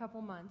came for a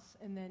couple months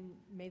and then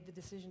made the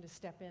decision to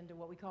step into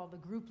what we call the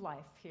group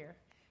life here,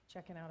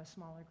 checking out a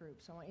smaller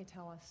group. So why don't you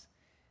tell us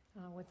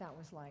what that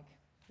was like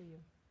for you?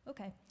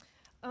 Okay.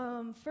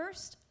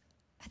 First,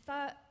 I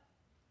thought,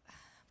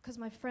 because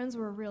my friends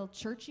were real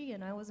churchy,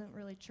 and I wasn't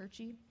really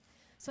churchy,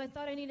 so I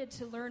thought I needed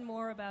to learn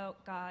more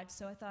about God.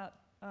 So I thought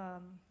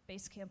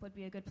Base Camp would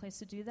be a good place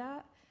to do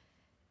that,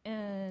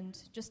 and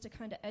just to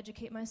kind of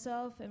educate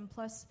myself. And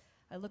plus,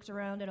 I looked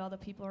around at all the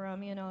people around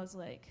me, and I was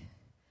like,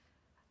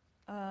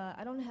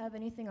 I don't have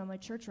anything on my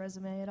church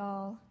resume at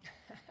all,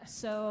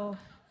 so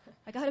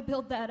I got to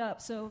build that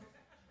up. So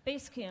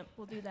Base Camp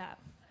will do that.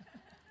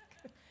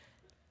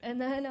 And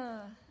then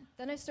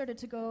I started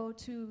to go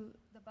to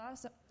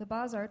the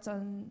Bozarts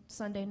on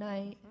Sunday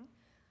night. Mm-hmm.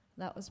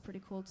 That was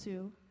pretty cool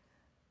too,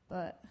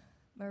 but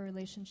my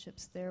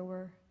relationships there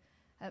were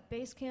at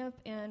Base Camp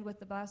and with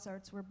the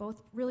Bozarts were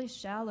both really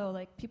shallow.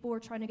 Like, people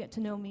were trying to get to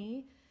know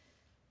me,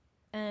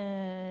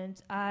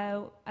 and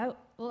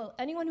well,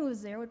 anyone who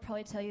was there would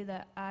probably tell you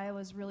that I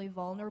was really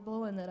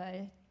vulnerable and that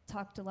I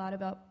talked a lot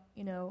about,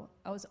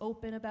 I was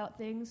open about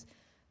things,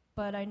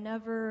 but I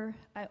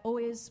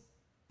always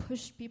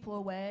pushed people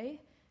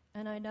away,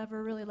 and I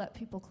never really let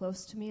people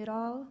close to me at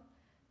all.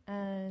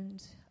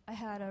 And I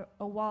had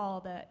a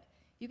wall that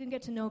you can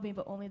get to know me,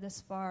 but only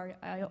this far.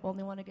 I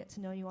only want to get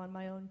to know you on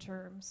my own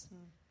terms. Mm.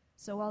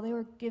 So while they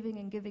were giving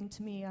and giving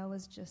to me, I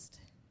was just...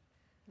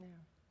 Yeah.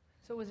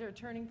 So was there a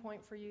turning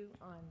point for you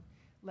on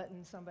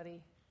letting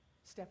somebody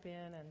step in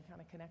and kind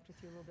of connect with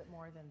you a little bit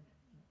more than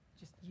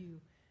just you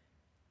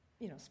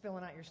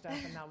spilling out your stuff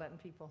and not letting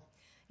people...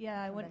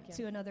 Yeah, I went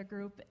to another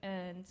group,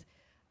 and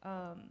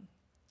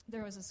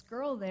there was this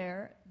girl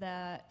there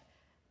that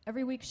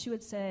every week she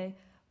would say,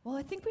 well,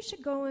 I think we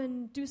should go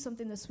and do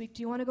something this week.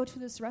 Do you want to go to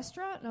this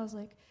restaurant? And I was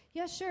like,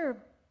 yeah, sure.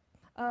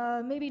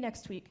 Maybe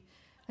next week.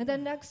 And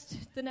then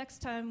the next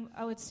time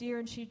I would see her,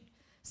 and she'd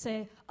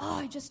say, oh,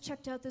 I just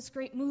checked out this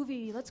great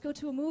movie. Let's go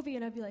to a movie.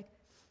 And I'd be like,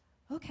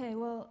 okay,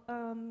 well,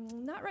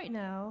 not right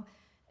now.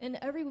 And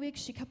every week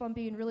she kept on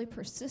being really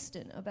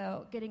persistent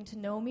about getting to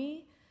know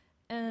me,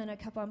 and I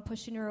kept on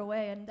pushing her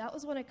away. And that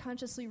was when I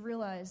consciously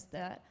realized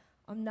that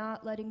I'm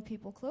not letting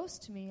people close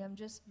to me. I'm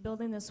just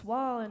building this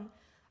wall, and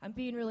I'm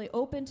being really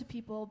open to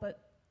people,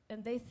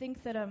 and they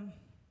think that I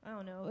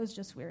don't know, it was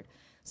just weird.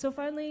 So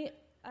finally,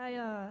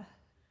 I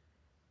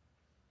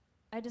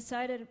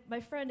decided,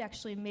 my friend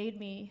actually made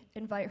me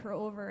invite her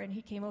over, and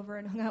he came over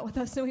and hung out with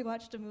us, and we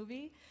watched a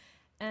movie.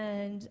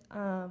 And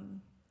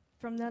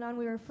from then on,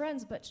 we were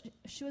friends, but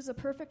she was a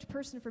perfect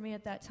person for me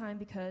at that time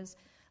because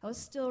I was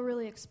still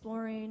really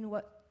exploring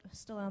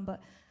still am,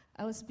 but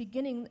I was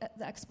beginning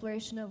the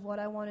exploration of what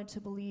I wanted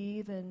to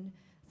believe and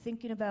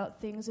thinking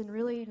about things and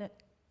really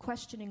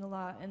questioning a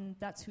lot, and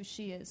that's who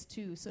she is,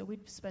 too. So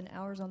we'd spend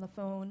hours on the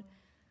phone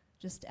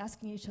just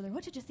asking each other,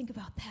 what did you think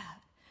about that?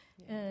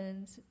 Yeah.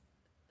 And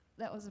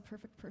that was a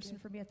perfect person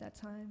for me at that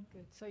time.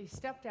 Good. So you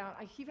stepped out.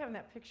 I keep having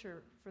that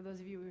picture, for those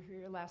of you who were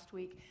here last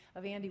week,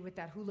 of Andy with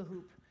that hula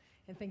hoop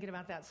and thinking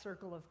about that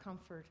circle of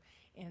comfort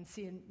and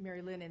seeing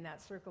Mary Lynn in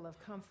that circle of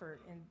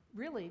comfort and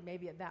really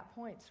maybe at that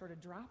point sort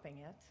of dropping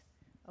it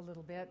a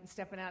little bit and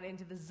stepping out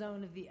into the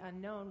zone of the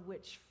unknown,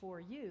 which for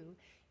you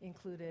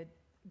included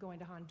going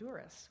to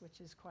Honduras,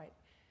 which is quite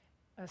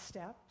a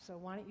step. So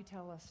why don't you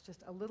tell us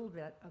just a little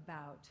bit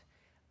about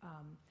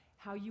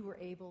how you were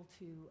able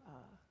to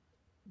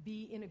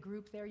be in a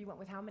group there. You went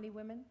with how many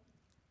women?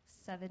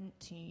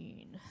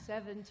 17.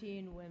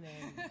 17 women.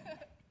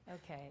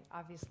 Okay,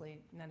 obviously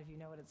none of you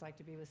know what it's like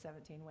to be with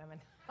 17 women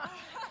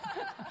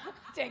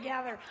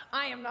together.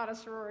 I am not a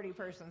sorority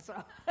person,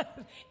 so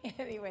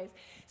anyways.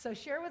 So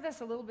share with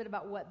us a little bit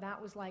about what that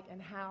was like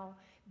and how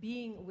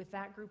being with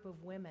that group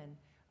of women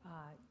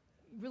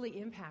really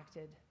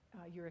impacted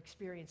your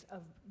experience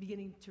of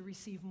beginning to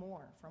receive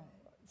more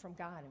from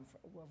God and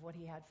of what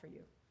He had for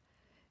you.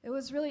 It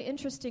was really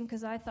interesting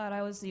because I thought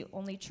I was the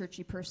only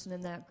churchy person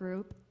in that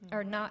group,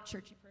 or not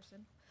churchy person.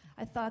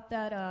 I thought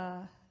that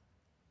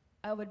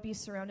I would be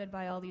surrounded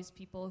by all these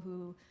people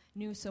who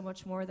knew so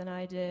much more than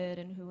I did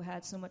and who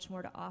had so much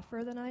more to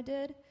offer than I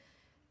did.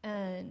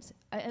 And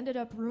I ended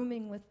up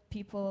rooming with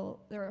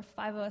people. There were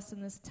 5 of us in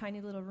this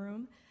tiny little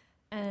room,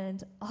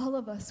 and all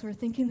of us were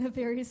thinking the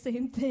very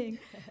same thing.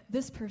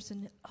 This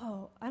person,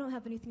 I don't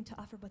have anything to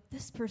offer, but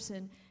this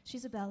person,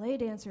 she's a ballet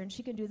dancer, and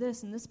she can do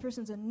this, and this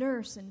person's a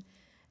nurse, and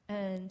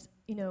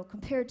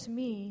compared to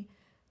me,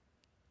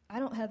 I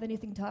don't have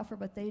anything to offer,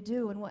 but they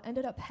do. And what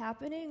ended up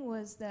happening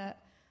was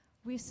that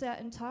we sat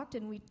and talked,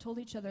 and we told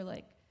each other,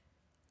 like,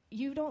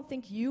 you don't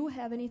think you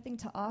have anything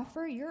to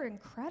offer? You're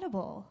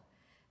incredible.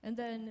 And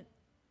then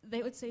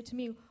they would say to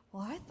me,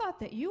 well, I thought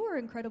that you were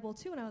incredible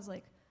too. And I was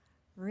like,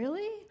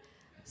 really?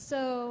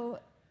 So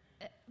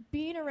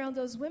being around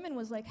those women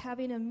was like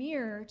having a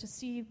mirror to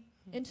see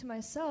into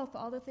myself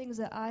all the things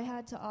that I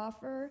had to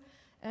offer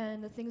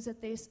and the things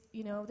that they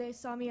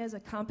saw me as a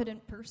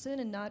competent person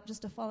and not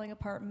just a falling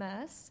apart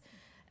mess.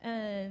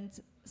 And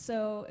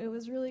so it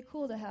was really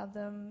cool to have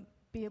them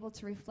be able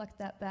to reflect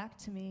that back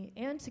to me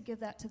and to give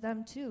that to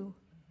them too.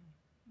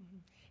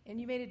 And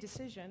you made a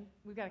decision.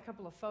 We've got a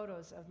couple of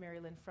photos of Mary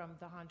Lynn from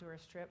the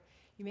Honduras trip.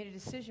 You made a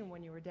decision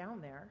when you were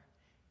down there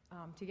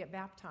to get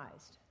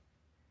baptized.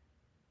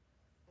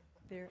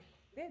 There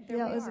it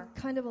was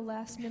kind of a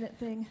last-minute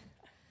thing.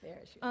 There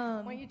she is.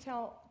 Why don't you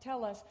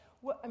tell us,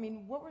 what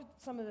were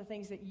some of the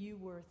things that you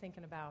were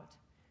thinking about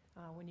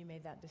when you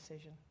made that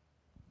decision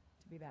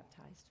to be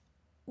baptized?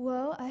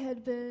 Well, I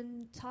had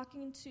been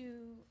talking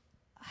to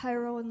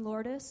Jairo and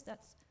Lourdes.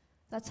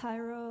 That's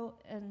Jairo,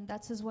 and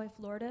that's his wife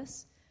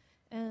Lourdes.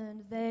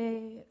 And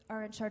they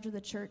are in charge of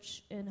the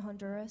church in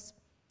Honduras.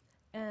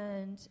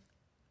 And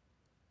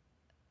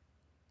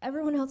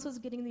everyone else was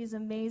getting these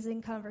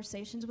amazing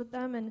conversations with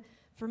them. And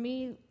for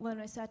me, when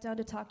I sat down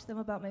to talk to them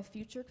about my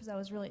future, because I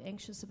was really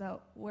anxious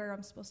about where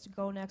I'm supposed to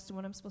go next and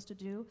what I'm supposed to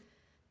do,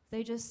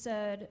 they just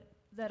said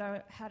that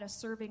I had a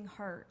serving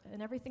heart.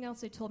 And everything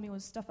else they told me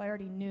was stuff I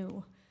already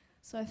knew.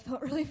 So I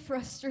felt really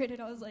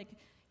frustrated. I was like,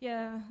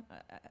 yeah,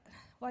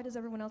 why does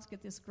everyone else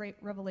get these great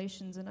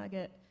revelations and I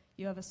get,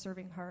 you have a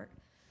serving heart?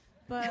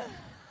 But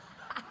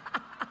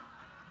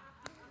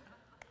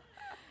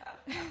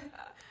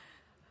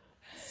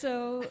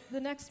so the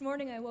next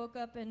morning I woke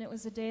up and it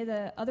was a day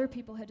that other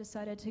people had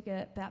decided to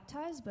get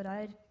baptized, but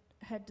I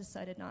had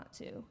decided not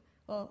to.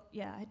 Well,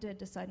 yeah, I did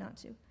decide not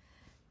to.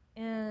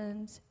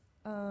 And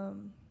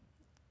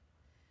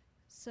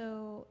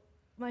so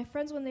my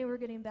friends, when they were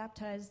getting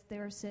baptized, they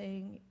were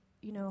saying,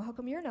 how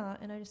come you're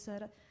not? And I just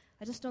said,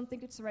 I just don't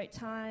think it's the right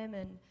time,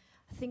 and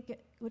I think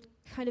it would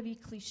kind of be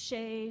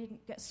cliche and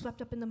get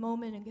swept up in the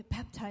moment and get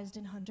baptized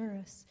in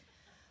Honduras.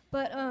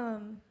 But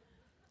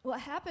what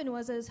happened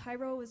was, as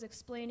Jairo was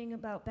explaining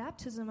about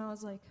baptism, I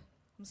was like,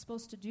 I'm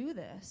supposed to do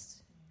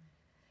this.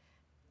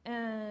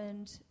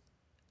 And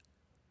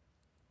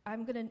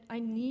I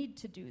need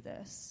to do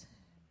this.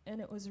 And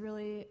it was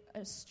really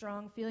a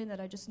strong feeling that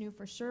I just knew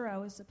for sure I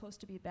was supposed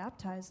to be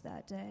baptized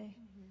that day.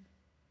 Mm-hmm.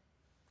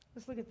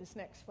 Let's look at this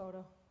next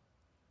photo.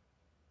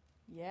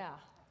 Yeah.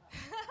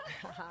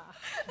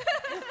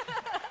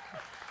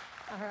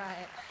 All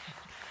right.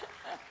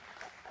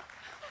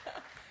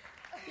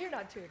 You're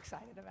not too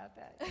excited about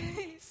that.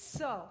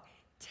 So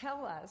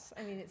tell us,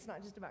 it's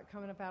not just about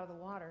coming up out of the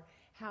water,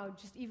 how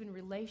just even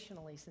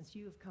relationally, since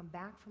you have come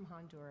back from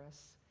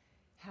Honduras,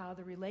 how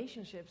the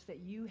relationships that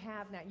you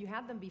have now, you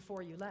had them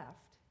before you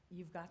left,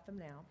 you've got them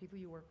now, people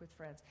you work with,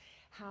 friends.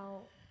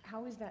 How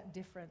is that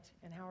different,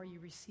 and how are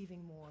you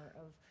receiving more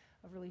of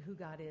really who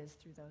God is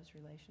through those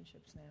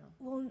relationships now?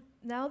 Well,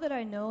 now that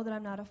I know that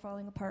I'm not a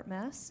falling apart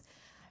mess,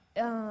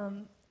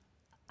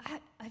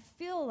 I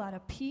feel a lot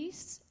of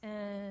peace,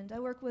 and I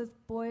work with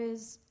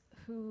boys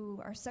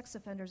who are sex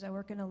offenders. I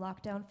work in a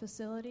lockdown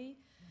facility,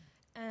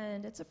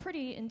 and it's a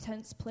pretty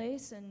intense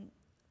place, and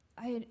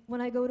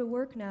when I go to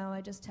work now,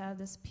 I just have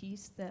this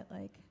peace that,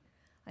 like,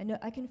 I know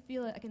I can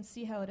feel it, I can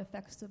see how it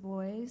affects the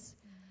boys,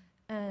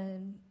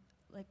 and,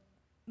 like,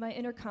 my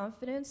inner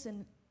confidence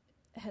and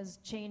has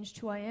changed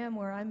who I am,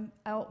 where I'm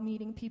out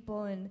meeting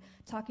people and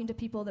talking to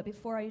people that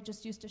before I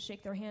just used to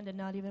shake their hand and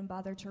not even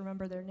bother to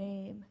remember their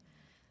name.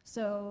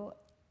 So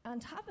on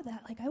top of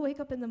that, like, I wake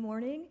up in the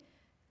morning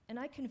and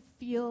I can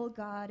feel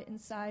God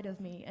inside of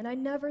me. And I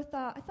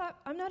thought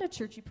I'm not a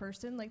churchy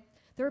person. Like,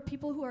 there are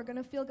people who are going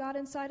to feel God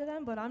inside of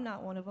them, but I'm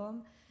not one of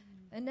them.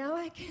 And now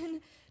I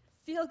can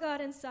feel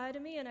God inside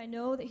of me, and I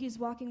know that he's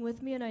walking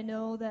with me, and I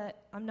know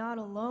that I'm not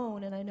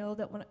alone, and I know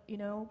that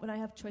when I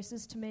have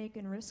choices to make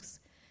and risks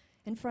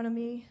in front of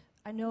me,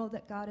 I know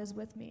that God is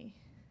with me.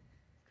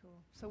 Cool.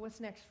 So what's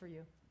next for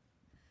you?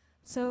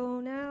 So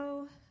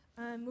now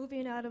I'm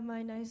moving out of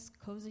my nice,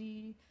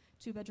 cozy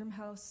 2-bedroom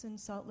house in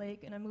Salt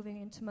Lake, and I'm moving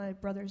into my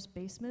brother's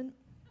basement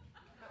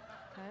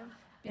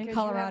in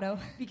Colorado.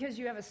 Because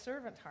you have a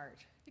servant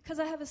heart. Because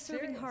I have a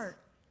serving heart.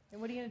 And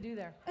what are you going to do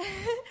there?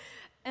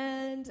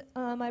 And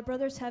my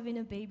brother's having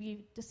a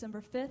baby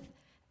December 5th,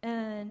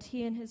 and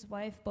he and his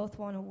wife both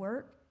want to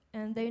work,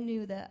 and they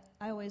knew that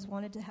I always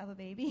wanted to have a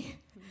baby,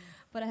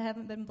 but I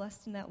haven't been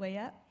blessed in that way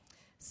yet.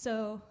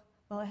 So,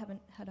 well, I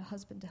haven't had a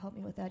husband to help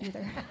me with that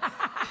either.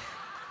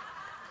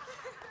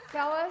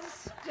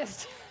 Fellas,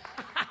 just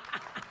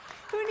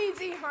who needs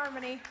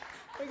eHarmony?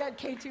 We got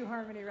K2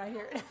 Harmony right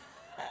here.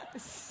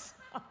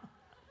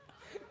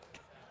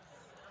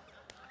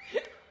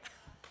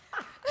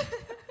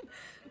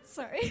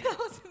 Sorry, that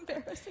was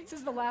embarrassing. This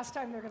is the last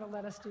time they're going to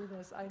let us do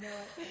this. I know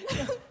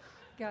it.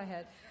 Go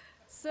ahead.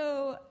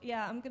 So,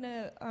 yeah, I'm going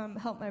to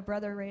help my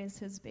brother raise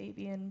his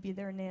baby and be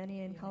their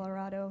nanny in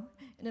Colorado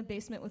in a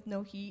basement with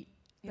no heat.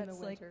 In the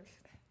winter.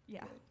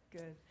 Yeah.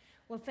 Good.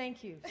 Well,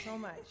 thank you so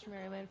much,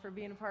 Mary Lynn, for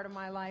being a part of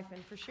my life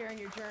and for sharing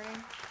your journey.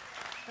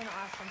 It's been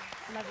awesome.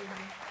 Love you,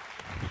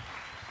 honey.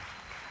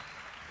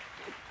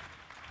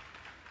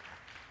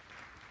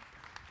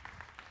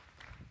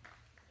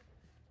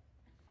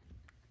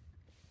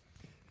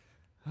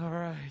 All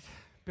right.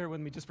 Bear with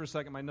me just for a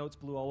second. My notes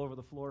blew all over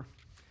the floor.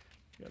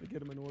 Got to get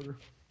them in order.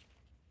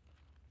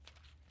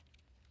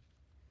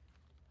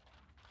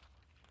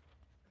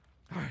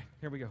 All right,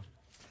 here we go.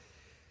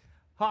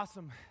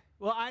 Awesome.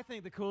 Well, I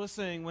think the coolest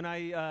thing when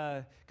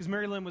because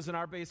Mary Lynn was in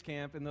our base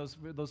camp in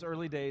those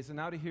early days, and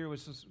now to hear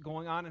what's just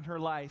going on in her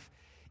life,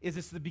 is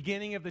it's the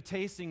beginning of the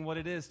tasting what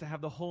it is to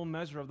have the whole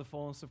measure of the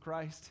fullness of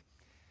Christ.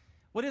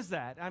 What is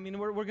that? I mean,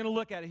 we're going to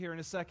look at it here in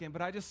a second,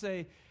 but I just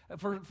say,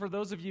 for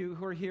those of you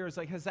who are here, it's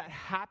like, has that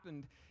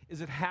happened?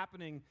 Is it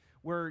happening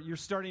where you're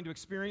starting to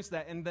experience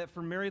that? And that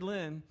for Mary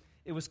Lynn,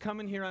 it was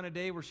coming here on a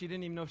day where she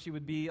didn't even know if she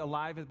would be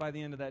alive by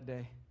the end of that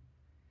day.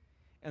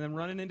 And then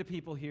running into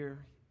people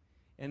here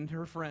and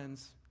her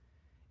friends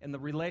and the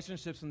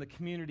relationships in the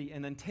community,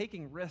 and then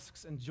taking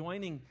risks and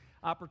joining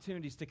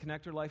opportunities to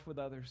connect her life with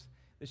others,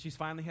 that she's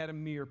finally had a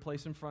mirror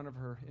placed in front of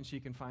her and she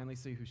can finally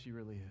see who she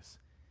really is.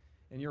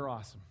 And you're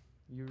awesome.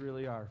 You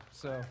really are.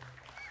 So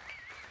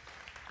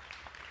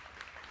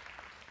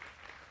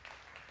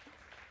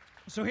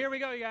here we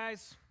go, you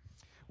guys.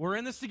 We're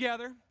in this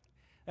together.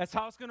 That's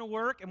how it's going to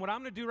work. And what I'm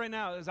going to do right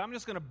now is I'm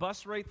just going to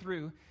bust right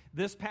through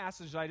this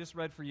passage that I just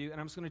read for you,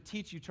 and I'm just going to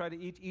teach you, try to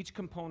each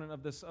component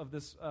of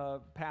this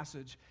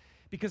passage.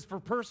 Because for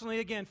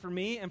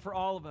me and for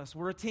all of us,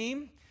 we're a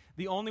team.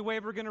 The only way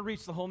we're going to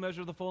reach the whole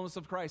measure of the fullness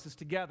of Christ is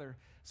together.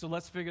 So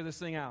let's figure this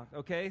thing out,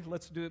 okay?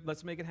 Let's do it.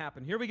 Let's make it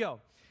happen. Here we go.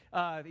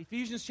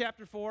 Ephesians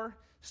chapter 4,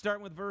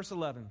 starting with verse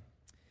 11.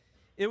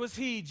 It was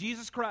He,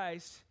 Jesus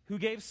Christ, who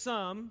gave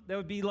some, that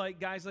would be like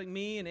guys like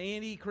me and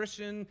Andy,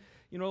 Christian,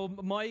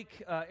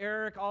 Mike,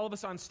 Eric, all of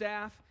us on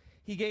staff.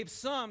 He gave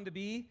some to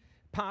be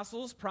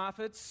apostles,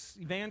 prophets,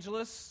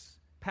 evangelists,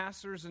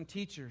 pastors, and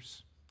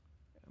teachers.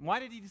 Why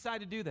did He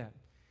decide to do that?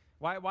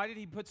 Why did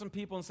He put some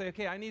people and say,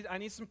 okay, I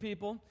need some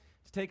people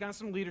to take on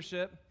some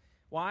leadership?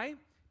 Why?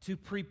 To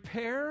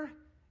prepare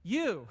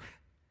you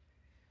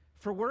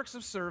for works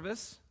of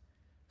service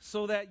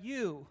so that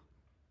you,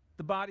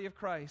 the body of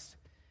Christ,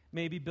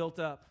 may be built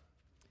up.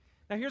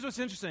 Now, here's what's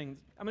interesting.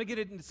 I'm going to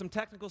get into some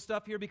technical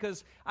stuff here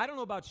because I don't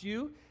know about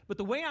you, but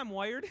the way I'm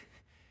wired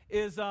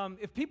is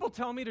if people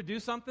tell me to do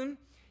something,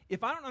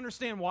 if I don't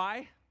understand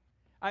why,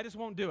 I just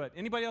won't do it.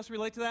 Anybody else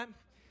relate to that?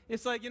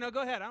 It's like,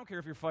 go ahead. I don't care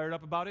if you're fired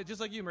up about it. Just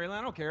like you, Mary Lynn,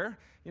 I don't care.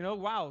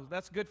 Wow,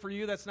 that's good for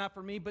you. That's not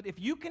for me. But if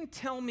you can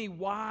tell me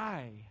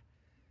why,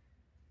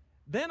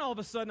 then all of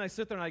a sudden I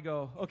sit there and I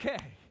go, okay,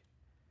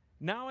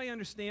 now I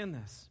understand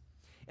this.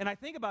 And I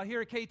think about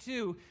here at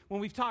K2, when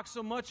we've talked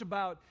so much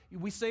about,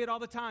 we say it all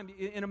the time,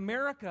 in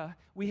America,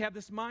 we have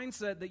this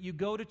mindset that you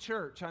go to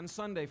church on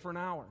Sunday for an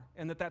hour,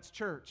 and that's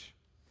church.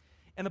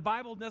 And the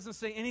Bible doesn't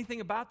say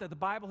anything about that. The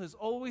Bible has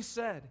always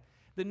said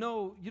that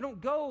no, you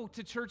don't go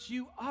to church,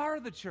 you are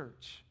the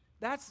church.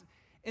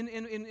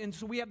 And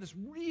so we have this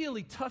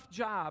really tough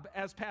job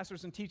as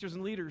pastors and teachers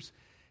and leaders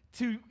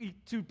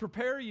to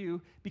prepare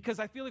you because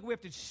I feel like we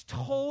have to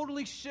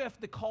totally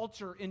shift the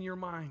culture in your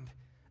mind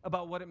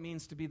about what it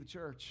means to be the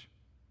church.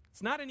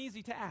 It's not an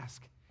easy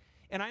task.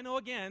 And I know,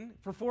 again,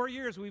 for 4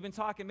 years we've been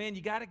talking, man,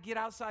 you got to get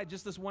outside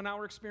just this 1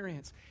 hour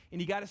experience. And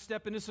you got to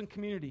step into some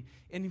community.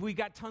 And we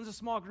got tons of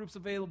small groups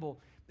available.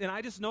 And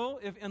I just know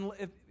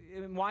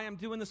and why I'm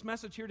doing this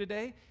message here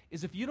today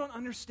is if you don't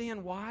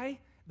understand why,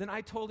 then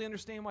I totally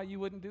understand why you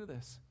wouldn't do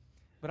this.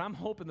 But I'm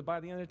hoping that by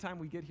the end of the time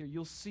we get here,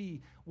 you'll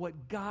see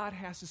what God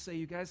has to say,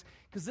 you guys.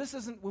 Because this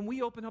isn't, when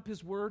we open up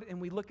His Word and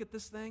we look at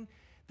this thing,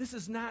 this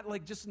is not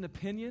like just an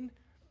opinion.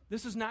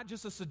 This is not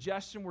just a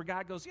suggestion where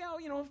God goes, yeah,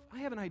 I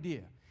have an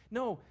idea.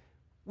 No,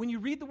 when you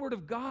read the Word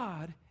of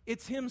God,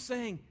 it's Him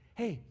saying,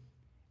 hey,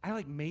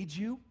 I made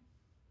you,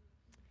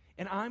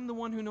 and I'm the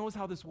one who knows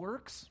how this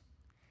works.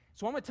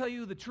 So I'm going to tell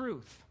you the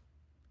truth.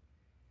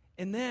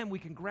 And then we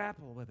can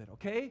grapple with it,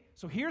 okay?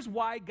 So here's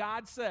why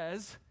God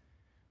says,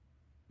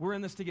 we're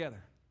in this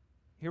together.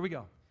 Here we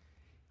go.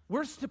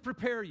 We're to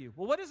prepare you.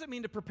 Well, what does it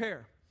mean to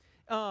prepare?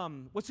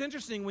 What's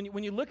interesting,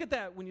 when you look at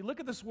that, when you look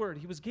at this word,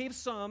 He gave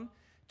some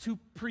to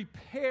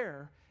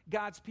prepare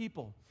God's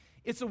people.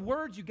 It's a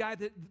word, you guys,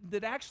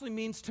 that actually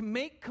means to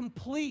make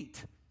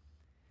complete,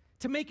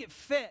 to make it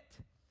fit,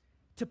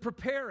 to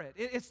prepare it.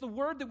 It's the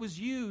word that was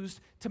used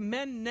to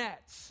mend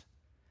nets.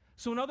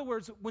 So in other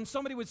words, when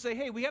somebody would say,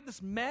 hey, we have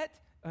this net,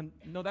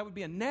 no, that would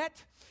be a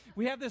net.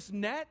 We have this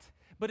net,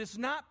 but it's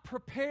not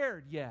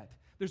prepared yet.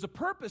 There's a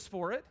purpose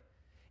for it,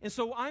 and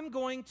so I'm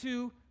going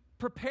to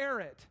prepare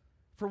it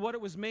for what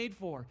it was made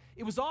for.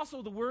 It was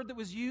also the word that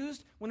was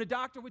used when a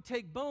doctor would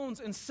take bones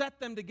and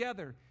set them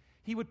together.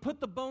 He would put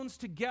the bones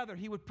together.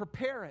 He would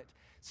prepare it.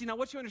 See, now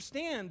what you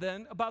understand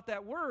then about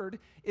that word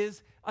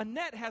is a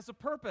net has a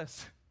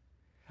purpose.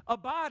 A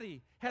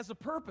body has a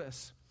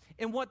purpose.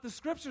 And what the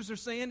scriptures are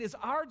saying is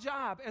our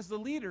job as the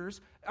leaders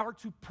are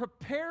to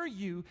prepare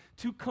you,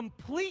 to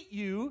complete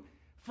you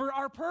for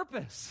our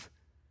purpose.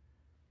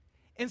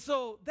 And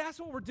so that's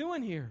what we're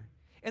doing here.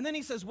 And then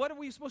he says, what are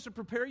we supposed to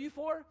prepare you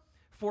for?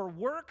 For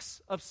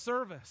works of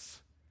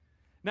service.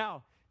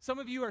 Now, some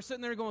of you are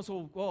sitting there going,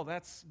 so, well,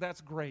 that's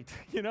great,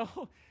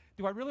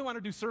 Do I really want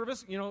to do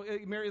service?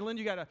 Mary Lynn,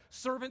 you got a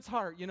servant's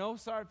heart,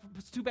 Sorry,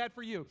 it's too bad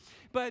for you.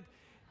 But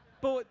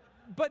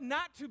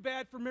not too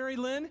bad for Mary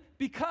Lynn,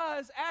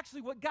 because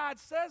actually what God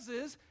says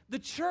is the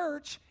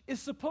church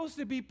is supposed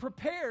to be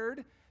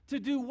prepared to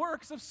do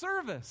works of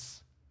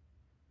service.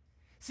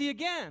 See,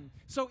 again,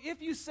 so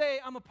if you say,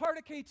 I'm a part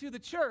of K2 the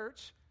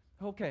church,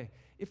 okay,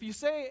 if you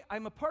say,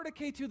 I'm a part of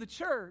K2 the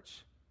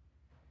church,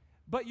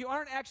 but you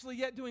aren't actually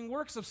yet doing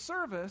works of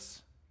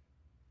service,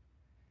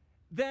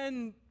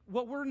 then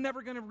we're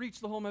never going to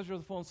reach the whole measure of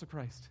the fullness of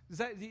Christ.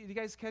 Do you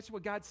guys catch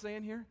what God's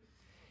saying here?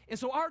 And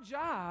so our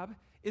job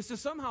is to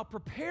somehow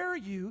prepare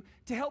you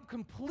to help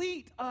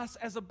complete us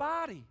as a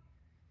body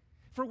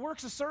for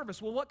works of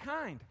service. Well, what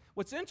kind?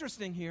 What's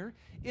interesting here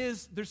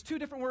is there's two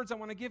different words I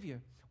want to give you.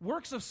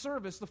 Works of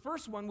service, the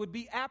first one would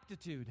be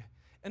aptitude.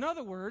 In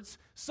other words,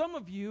 some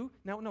of you,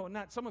 no,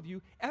 not some of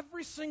you,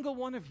 every single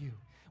one of you,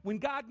 when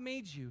God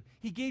made you,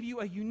 He gave you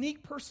a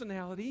unique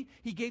personality.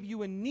 He gave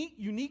you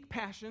unique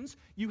passions.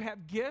 You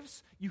have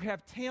gifts. You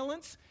have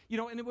talents.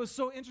 And it was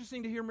so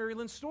interesting to hear Mary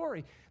Lynn's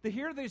story.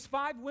 Here these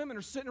 5 women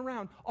are sitting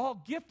around,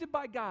 all gifted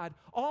by God,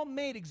 all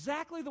made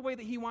exactly the way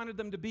that He wanted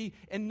them to be,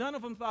 and none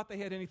of them thought they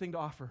had anything to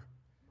offer.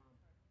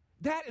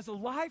 That is a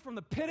lie from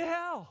the pit of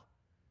hell.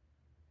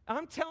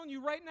 I'm telling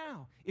you right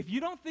now, if you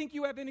don't think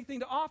you have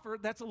anything to offer,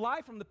 that's a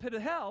lie from the pit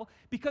of hell,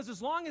 because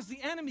as long as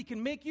the enemy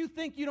can make you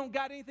think you don't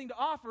got anything to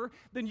offer,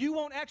 then you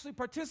won't actually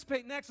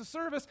participate in acts of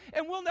service,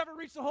 and we'll never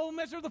reach the whole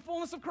measure of the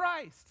fullness of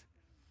Christ.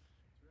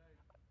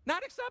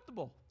 Not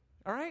acceptable.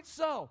 All right?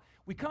 So,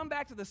 we come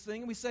back to this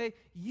thing and we say,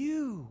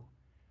 you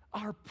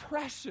are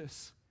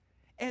precious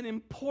and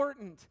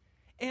important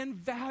and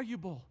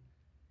valuable.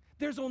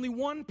 There's only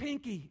one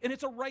pinky, and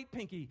it's a right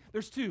pinky.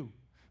 There's two.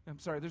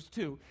 There's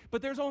two.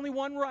 But there's only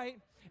one right,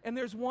 and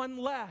there's one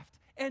left.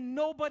 And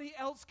nobody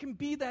else can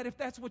be that if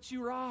that's what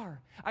you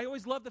are. I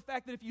always love the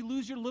fact that if you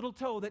lose your little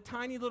toe, that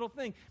tiny little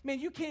thing, man,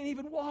 you can't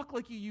even walk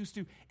like you used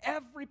to.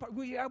 Every part,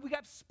 we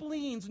got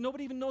spleens.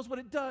 Nobody even knows what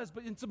it does,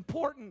 but it's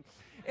important.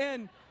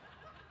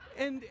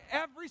 And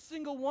every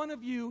single one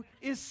of you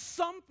is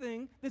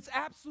something that's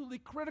absolutely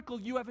critical.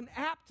 You have an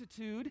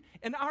aptitude,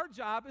 and our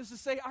job is to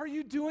say, are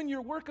you doing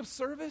your work of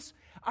service?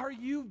 Are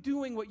you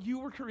doing what you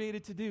were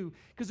created to do?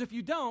 Because if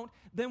you don't,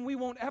 then we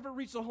won't ever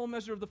reach the whole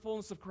measure of the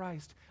fullness of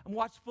Christ. I'm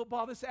watching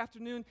football this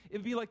afternoon.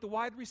 It'd be like the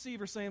wide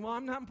receiver saying, well,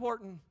 I'm not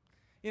important,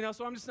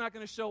 so I'm just not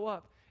going to show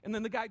up. And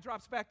then the guy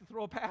drops back to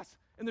throw a pass,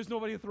 and there's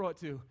nobody to throw it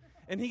to.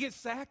 And he gets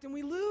sacked, and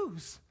we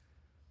lose.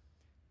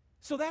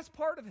 So that's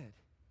part of it.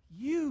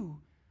 You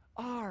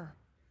are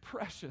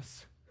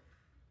precious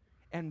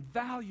and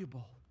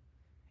valuable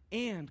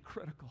and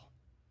critical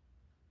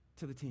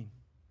to the team.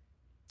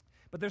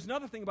 But there's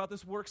another thing about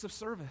this works of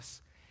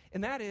service,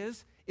 and that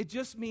is it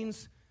just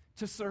means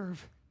to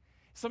serve.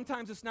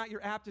 Sometimes it's not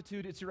your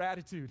aptitude, it's your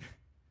attitude.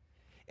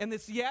 And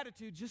it's the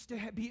attitude just to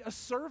be a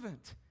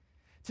servant,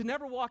 To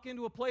never walk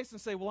into a place and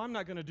say, well, I'm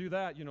not going to do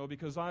that,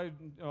 because I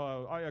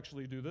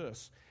actually do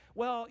this.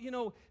 Well,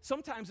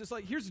 sometimes it's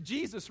like, here's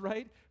Jesus,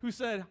 right, who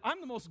said,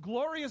 I'm the most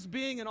glorious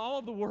being in all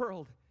of the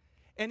world.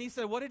 And he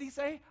said, what did he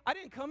say? I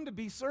didn't come to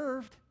be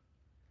served.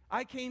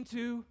 I came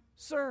to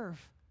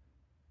serve.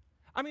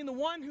 I mean, the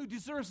one who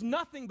deserves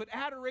nothing but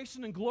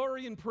adoration and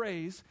glory and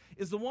praise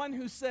is the one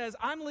who says,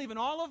 I'm leaving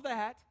all of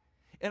that,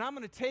 and I'm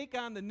going to take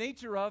on the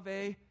nature of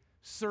a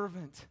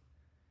servant.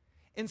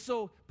 And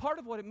so part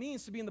of what it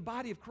means to be in the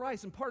body of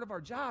Christ and part of our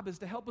job is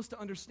to help us to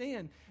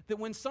understand that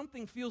when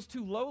something feels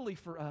too lowly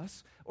for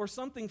us or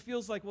something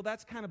feels like, well,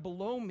 that's kind of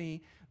below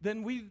me,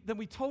 then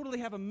we totally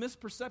have a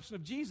misperception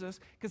of Jesus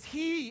because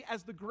he,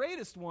 as the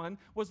greatest one,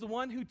 was the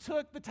one who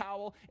took the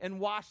towel and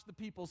washed the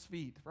people's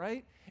feet,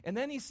 right? And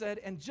then he said,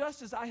 and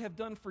just as I have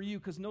done for you,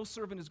 because no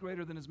servant is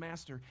greater than his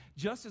master,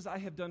 just as I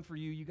have done for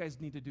you, you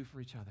guys need to do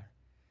for each other.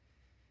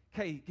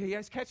 Okay, you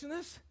guys catching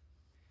this?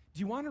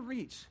 Do you want to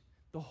reach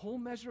the whole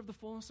measure of the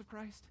fullness of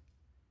Christ?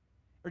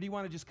 Or do you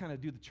want to just kind of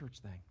do the church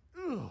thing?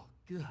 Oh,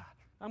 God.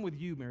 I'm with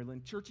you, Mary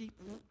Lynn. Churchy.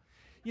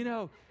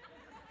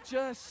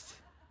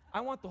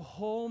 I want the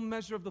whole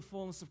measure of the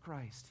fullness of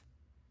Christ.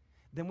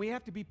 Then we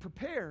have to be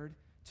prepared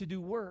to do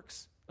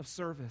works of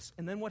service.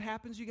 And then what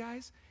happens, you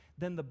guys?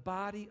 Then the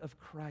body of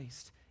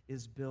Christ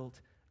is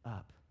built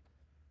up.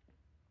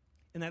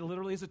 And that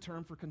literally is a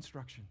term for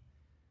construction.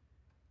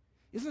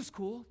 Isn't this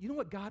cool? You know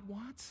what God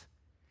wants?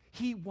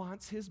 He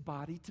wants his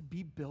body to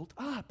be built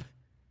up.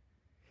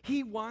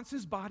 He wants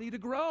his body to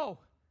grow.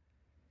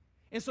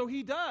 And so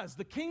he does.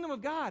 The kingdom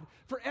of God,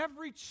 for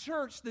every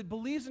church that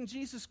believes in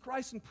Jesus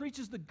Christ and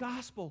preaches the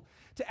gospel,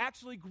 to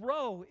actually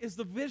grow is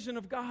the vision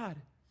of God.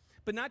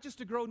 But not just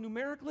to grow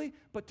numerically,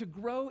 but to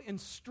grow in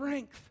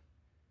strength.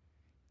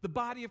 The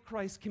body of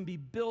Christ can be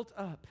built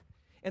up.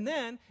 And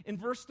then in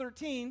verse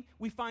 13,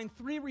 we find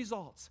three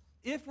results.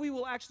 If we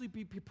will actually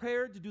be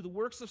prepared to do the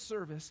works of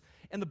service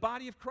and the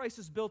body of Christ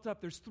is built up,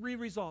 there's three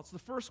results. The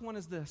first one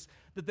is this,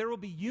 that there will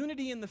be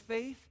unity in the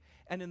faith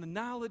and in the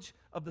knowledge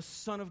of the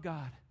Son of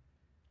God.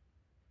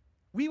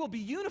 We will be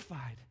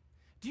unified.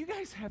 Do you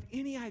guys have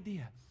any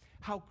idea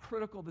how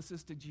critical this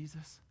is to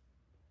Jesus?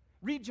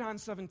 Read John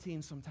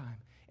 17 sometime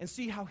and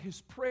see how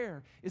his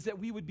prayer is that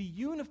we would be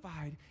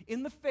unified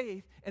in the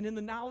faith and in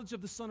the knowledge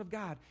of the Son of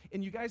God.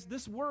 And you guys,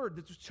 this word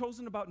that's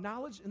chosen about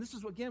knowledge, and this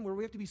is, again, where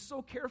we have to be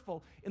so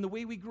careful in the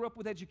way we grew up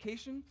with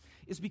education,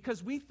 is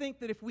because we think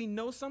that if we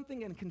know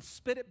something and can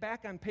spit it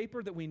back on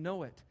paper that we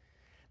know it.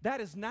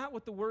 That is not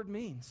what the word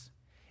means.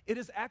 It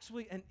is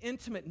actually an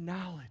intimate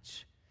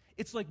knowledge.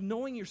 It's like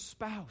knowing your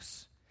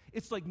spouse.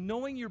 It's like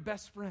knowing your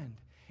best friend.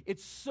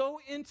 It's so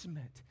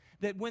intimate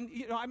that when,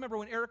 I remember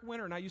when Eric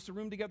Winter and I used to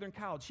room together in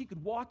college, he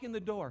could walk in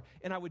the door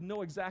and I would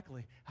know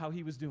exactly how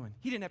he was doing.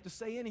 He didn't have to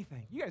say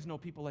anything. You guys know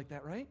people like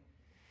that, right?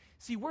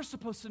 See, we're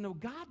supposed to know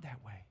God that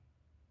way.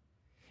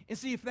 And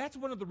see, if that's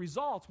one of the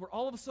results where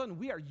all of a sudden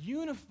we are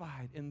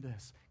unified in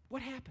this,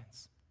 what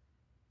happens?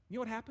 You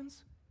know what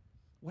happens?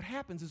 What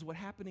happens is what's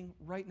happening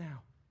right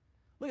now.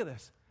 Look at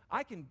this.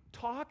 I can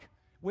talk,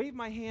 wave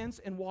my hands,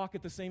 and walk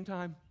at the same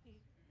time.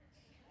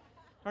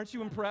 Aren't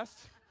you impressed?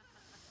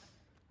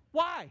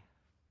 Why?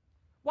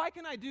 Why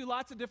can I do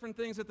lots of different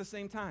things at the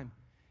same time?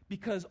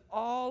 Because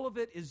all of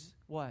it is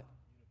what?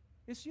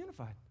 It's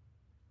unified.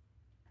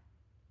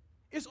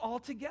 It's all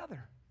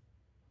together.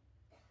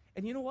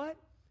 And you know what?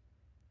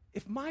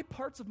 If my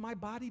parts of my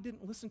body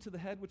didn't listen to the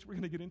head, which we're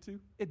going to get into,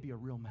 it'd be a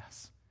real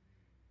mess.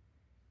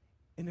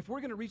 And if we're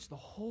going to reach the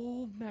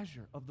whole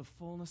measure of the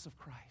fullness of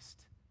Christ,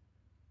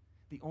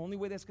 the only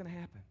way that's going to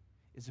happen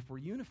is if we're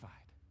unified.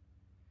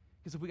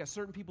 Because if we got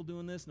certain people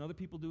doing this and other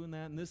people doing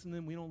that and this and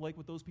then we don't like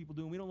what those people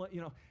do and we don't like,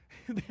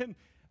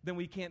 then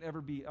we can't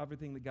ever be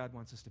everything that God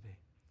wants us to be.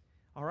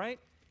 All right?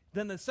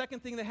 Then the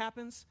second thing that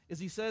happens is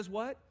he says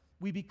what?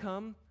 We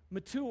become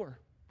mature.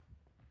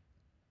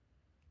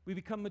 We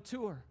become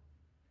mature.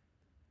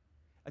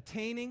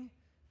 Attaining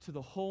to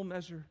the whole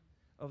measure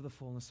of the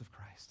fullness of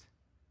Christ.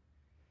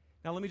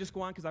 Now let me just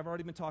go on because I've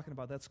already been talking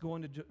about that. Let's go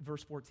into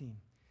verse 14.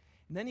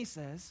 And then he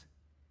says,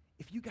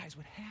 if you guys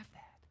would have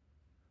that,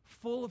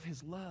 full of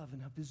his love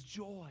and of his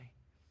joy,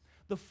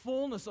 the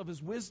fullness of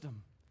his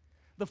wisdom,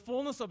 the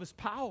fullness of his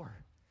power,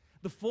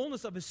 the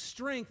fullness of his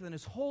strength and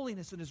his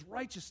holiness and his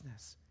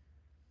righteousness.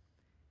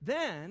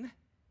 Then,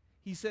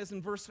 he says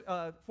in verse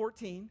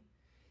 14,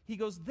 he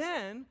goes,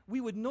 then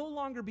we would no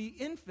longer be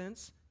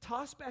infants,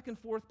 tossed back and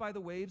forth by the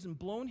waves and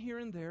blown here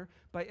and there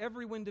by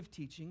every wind of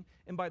teaching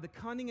and by the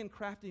cunning and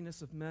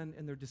craftiness of men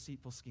and their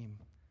deceitful scheme.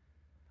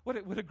 What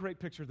a great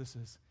picture this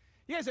is.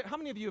 You guys, how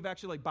many of you have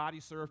actually body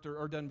surfed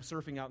or done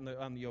surfing out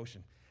on the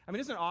ocean? I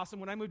mean, isn't it awesome?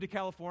 When I moved to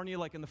California,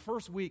 in the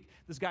first week,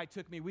 this guy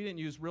took me. We didn't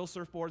use real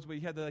surfboards, but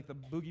he had the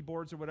boogie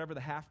boards or whatever,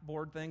 the half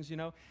board things,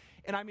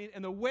 And I mean,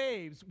 and the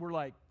waves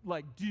were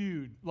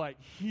dude,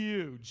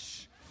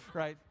 huge,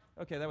 right?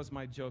 Okay, that was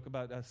my joke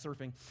about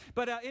surfing.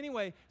 But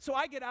anyway, so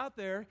I get out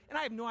there, and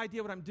I have no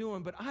idea what I'm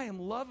doing, but I am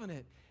loving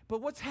it.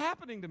 But what's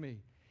happening to me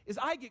is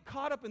I get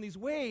caught up in these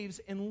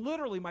waves, and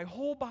literally my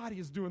whole body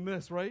is doing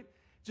this, right?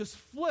 just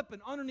flipping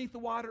underneath the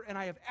water, and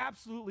I have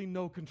absolutely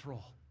no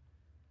control.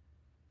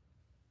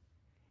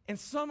 And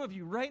some of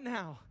you right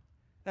now,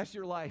 that's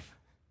your life.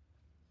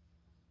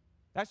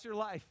 That's your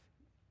life.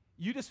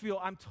 You just feel,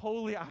 I'm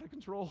totally out of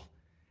control.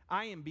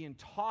 I am being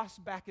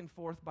tossed back and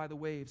forth by the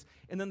waves.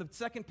 And then the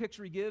second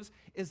picture he gives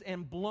is,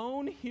 and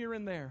blown here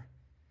and there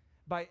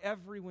by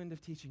every wind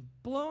of teaching.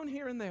 Blown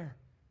here and there.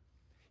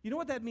 You know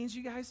what that means,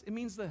 you guys? It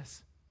means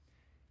this.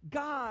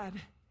 God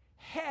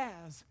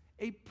has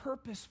a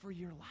purpose for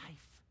your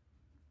life.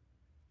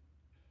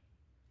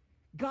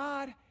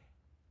 God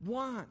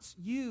wants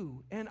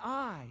you and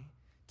I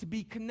to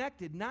be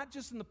connected, not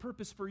just in the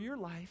purpose for your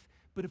life,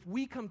 but if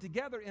we come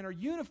together and are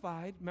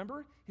unified,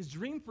 remember, his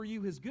dream for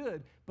you is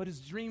good, but his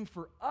dream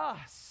for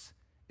us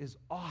is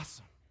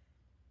awesome.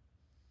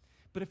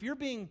 But if you're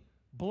being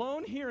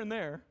blown here and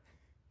there,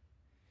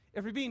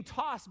 if you're being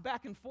tossed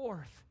back and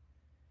forth,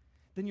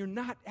 then you're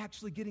not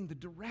actually getting the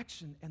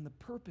direction and the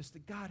purpose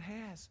that God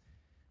has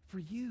for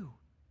you.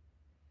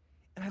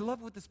 And I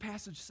love what this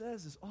passage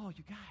says is, oh,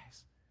 you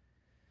guys,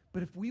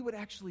 but if we would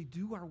actually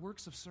do our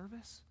works of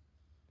service,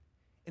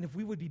 and if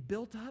we would be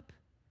built up,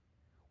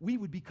 we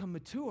would become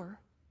mature,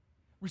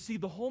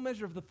 receive the whole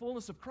measure of the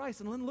fullness of Christ.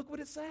 And then look what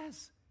it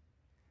says.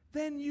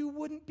 Then you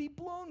wouldn't be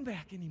blown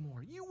back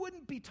anymore. You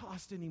wouldn't be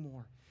tossed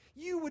anymore.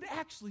 You would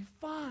actually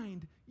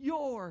find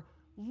your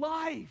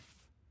life.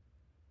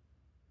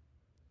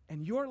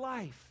 And your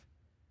life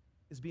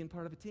is being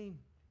part of a team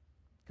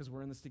because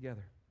we're in this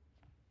together.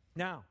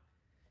 Now,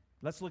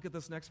 let's look at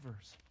this next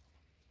verse.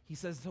 He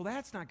says, so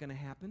that's not going to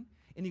happen.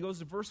 And he goes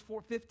to verse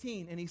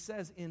 15, and he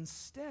says,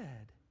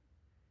 instead,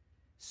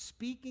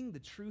 speaking the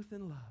truth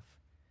in love,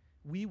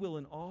 we will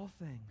in all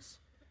things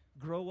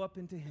grow up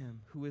into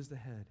him who is the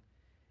head,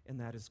 and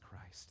that is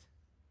Christ.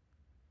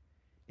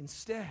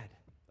 Instead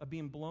of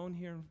being blown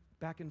here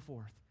back and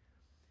forth,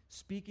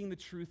 speaking the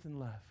truth in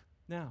love.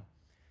 Now,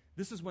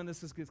 this is when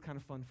this gets kind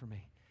of fun for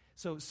me.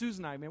 So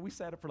Susan and I, man, we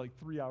sat up for like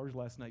 3 hours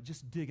last night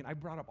just digging. I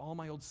brought up all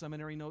my old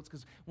seminary notes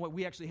because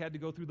we actually had to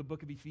go through the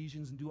book of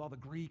Ephesians and do all the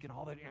Greek and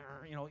all that,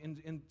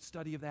 in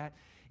study of that.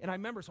 And I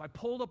remember, so I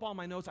pulled up all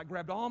my notes. I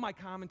grabbed all my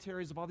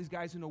commentaries of all these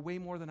guys who know way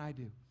more than I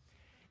do.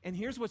 And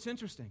here's what's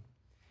interesting.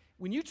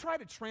 When you try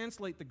to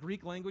translate the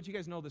Greek language, you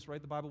guys know this,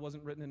 right? The Bible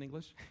wasn't written in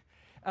English.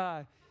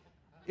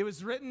 It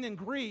was written in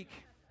Greek.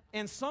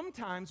 And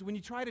sometimes when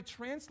you try to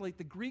translate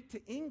the Greek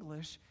to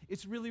English,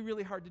 it's really,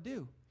 really hard to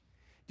do.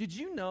 Did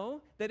you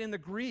know that in the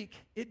Greek,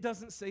 it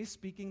doesn't say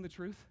speaking the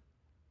truth?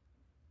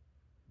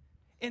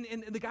 And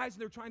the guys,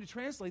 they're trying to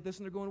translate this,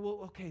 and they're going,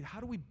 well, okay, how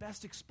do we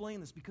best explain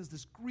this? Because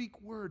this Greek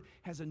word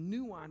has a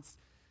nuance,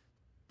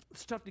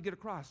 stuff to get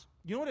across.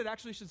 You know what it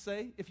actually should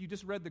say? If you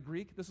just read the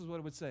Greek, this is what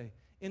it would say.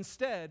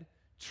 Instead,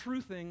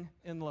 truthing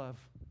in love.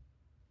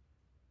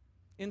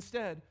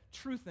 Instead,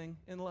 truthing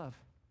in love.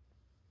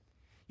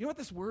 You know what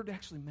this word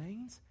actually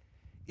means?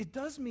 It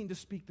does mean to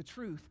speak the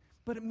truth,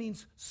 but it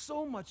means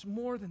so much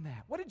more than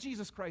that. What did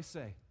Jesus Christ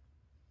say?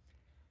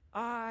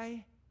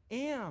 I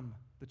am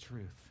the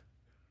truth.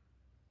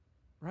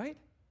 Right?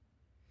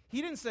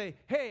 He didn't say,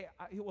 hey,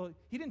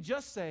 he didn't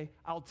just say,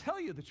 I'll tell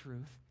you the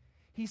truth.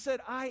 He said,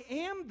 I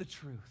am the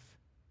truth.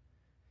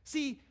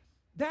 See,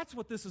 that's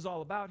what this is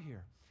all about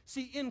here.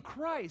 See, in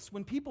Christ,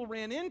 when people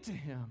ran into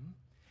him,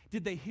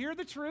 did they hear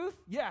the truth?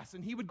 Yes,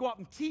 and he would go out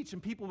and teach,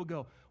 and people would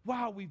go,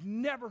 wow, we've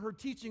never heard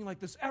teaching like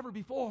this ever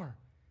before,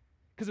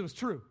 because it was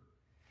true.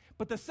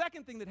 But the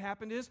second thing that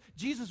happened is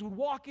Jesus would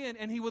walk in,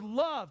 and he would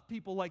love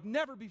people like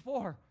never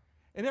before,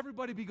 and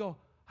everybody would go,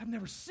 I've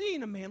never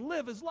seen a man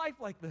live his life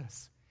like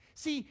this.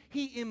 See,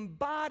 he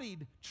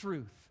embodied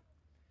truth.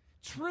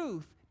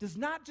 Truth does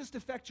not just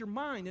affect your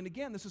mind, and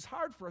again, this is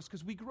hard for us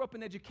because we grew up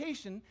in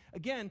education,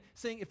 again,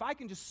 saying if I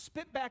can just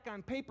spit back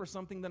on paper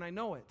something, then I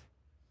know it.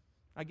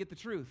 I get the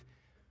truth.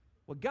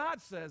 What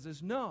God says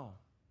is no.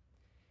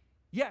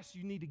 Yes,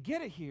 you need to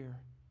get it here,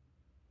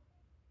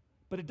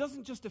 but it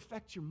doesn't just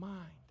affect your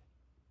mind.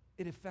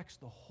 It affects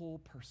the whole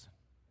person.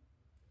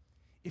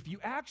 If you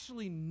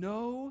actually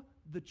know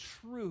the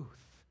truth,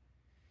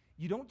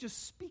 you don't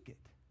just speak it,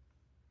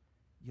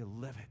 you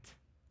live it.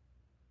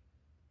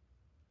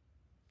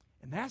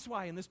 And that's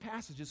why in this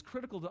passage it's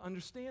critical to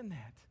understand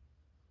that.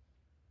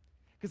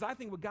 Because I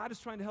think what God is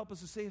trying to help us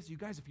to say is, you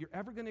guys, if you're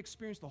ever going to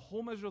experience the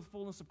whole measure of the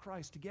fullness of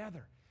Christ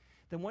together,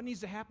 then what needs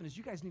to happen is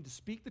you guys need to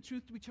speak the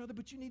truth to each other,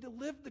 but you need to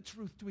live the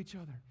truth to each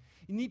other.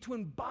 You need to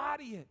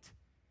embody it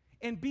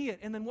and be it.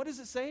 And then what does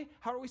it say?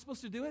 How are we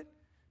supposed to do it?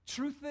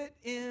 Truth it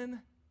in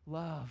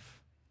love.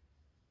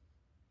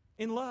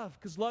 In love,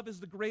 because love is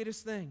the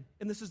greatest thing.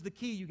 And this is the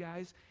key, you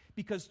guys,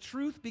 because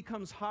truth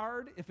becomes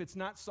hard if it's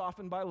not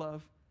softened by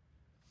love,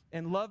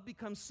 and love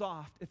becomes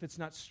soft if it's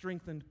not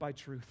strengthened by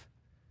truth.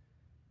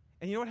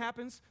 And you know what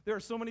happens? There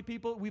are so many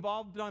people, we've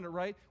all done it,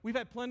 right? We've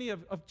had plenty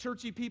of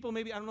churchy people.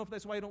 Maybe, I don't know if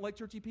that's why you don't like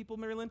churchy people,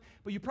 Mary Lynn,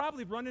 but you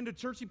probably run into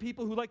churchy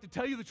people who like to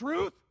tell you the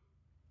truth,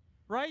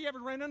 right? You ever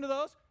ran into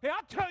those? Hey,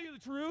 I'll tell you the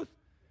truth.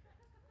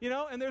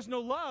 And there's no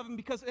love, and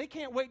because they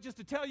can't wait just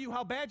to tell you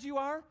how bad you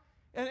are,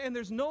 and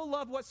there's no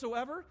love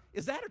whatsoever.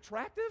 Is that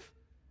attractive?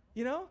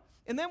 You know?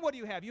 And then what do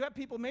you have? You have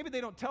people, maybe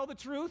they don't tell the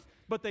truth,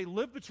 but they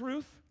live the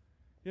truth,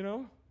 you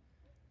know?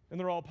 And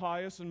they're all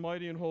pious and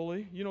mighty and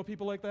holy. You know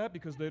people like that?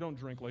 Because they don't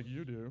drink like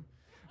you do.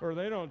 Or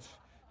they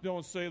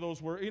don't say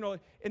those words. You know,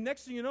 and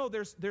next thing you know,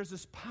 there's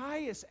this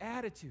pious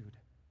attitude.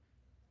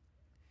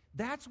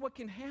 That's what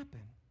can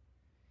happen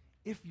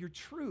if your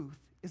truth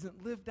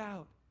isn't lived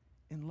out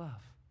in love.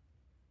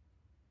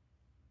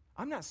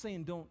 I'm not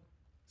saying don't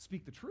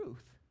speak the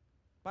truth.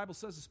 The Bible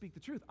says to speak the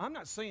truth. I'm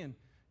not saying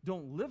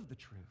don't live the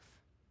truth.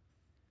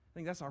 I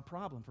think that's our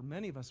problem for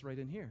many of us right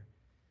in here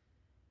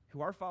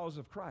who are followers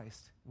of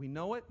Christ. We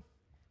know it,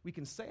 we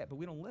can say it, but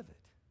we don't live it.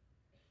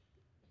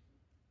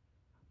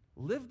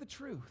 Live the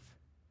truth,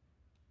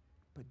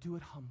 but do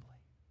it humbly.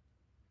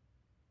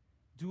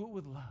 Do it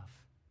with love.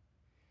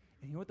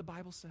 And you know what the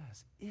Bible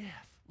says?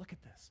 Look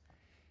at this,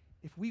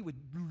 if we would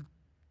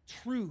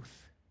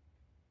truth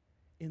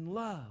in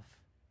love,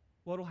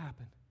 what will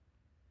happen?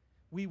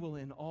 We will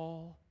in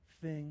all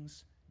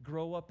things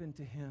grow up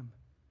into Him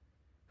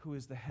who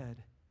is the head,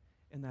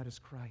 and that is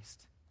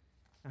Christ.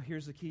 Now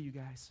here's the key, you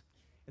guys.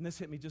 And this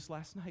hit me just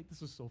last night.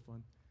 This was so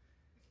fun.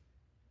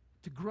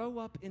 To grow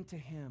up into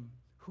Him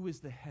who is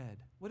the head.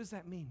 What does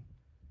that mean?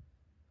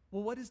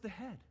 Well, what is the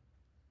head?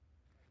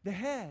 The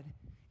head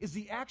is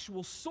the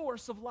actual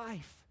source of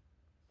life.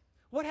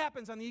 What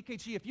happens on the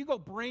EKG? If you go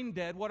brain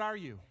dead, what are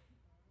you?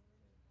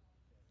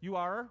 You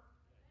are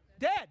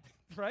dead,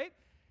 right?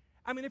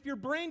 I mean, if you're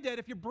brain dead,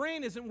 if your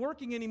brain isn't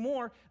working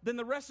anymore, then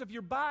the rest of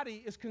your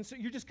body is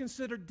you're just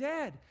considered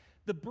dead.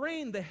 The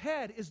brain, the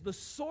head, is the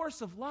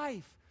source of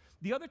life.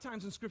 The other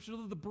times in Scripture,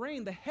 the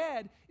brain, the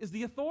head, is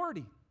the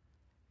authority.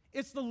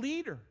 It's the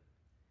leader.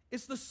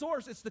 It's the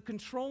source. It's the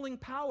controlling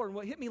power. And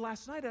what hit me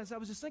last night as I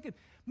was just thinking,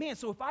 man,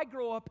 so if I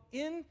grow up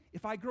into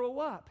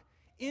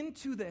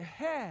the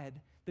head,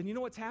 then you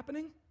know what's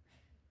happening?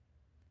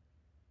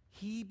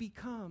 He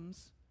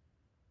becomes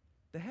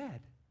the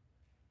head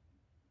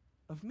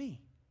of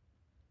me.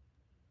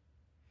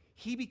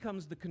 He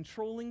becomes the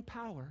controlling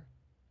power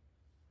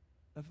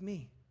of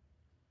me.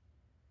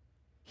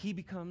 He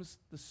becomes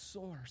the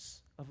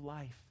source of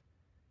life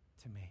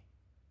to me.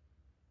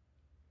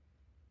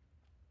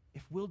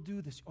 If we'll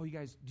do this, you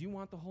guys, do you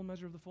want the whole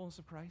measure of the fullness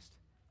of Christ?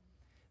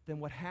 Then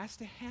what has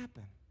to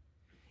happen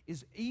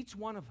is each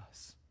one of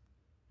us,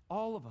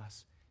 all of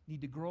us,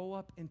 need to grow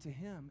up into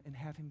Him and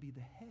have Him be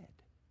the head.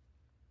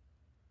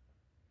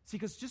 See,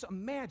 because just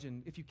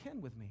imagine, if you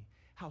can with me,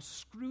 how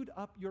screwed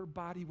up your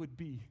body would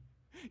be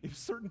if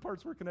certain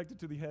parts were connected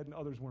to the head and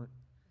others weren't.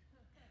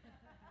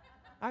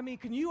 I mean,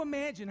 can you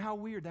imagine how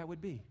weird that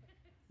would be?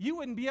 You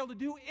wouldn't be able to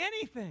do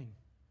anything.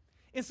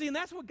 And see, and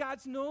that's what God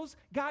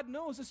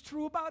knows is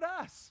true about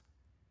us.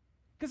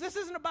 Because this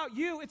isn't about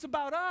you, it's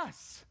about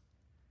us.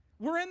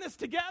 We're in this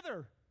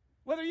together,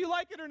 whether you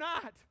like it or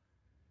not.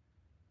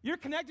 You're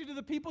connected to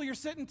the people you're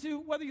sitting to,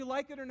 whether you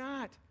like it or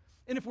not.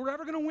 And if we're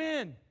ever going to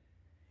win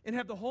and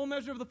have the whole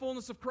measure of the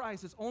fullness of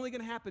Christ, it's only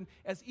going to happen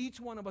as each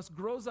one of us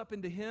grows up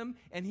into Him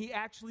and He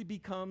actually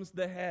becomes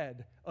the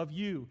head of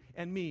you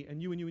and me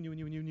and you and you and you and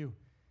you and you and you.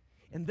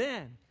 And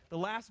then, the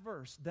last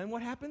verse, then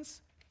what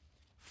happens?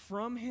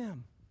 From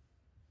Him,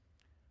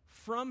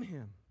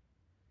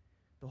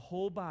 the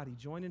whole body,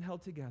 joined and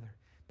held together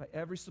by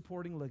every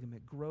supporting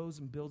ligament, grows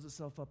and builds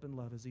itself up in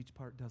love as each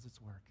part does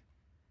its work.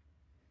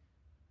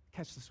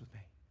 Catch this with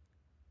me.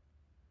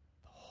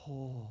 The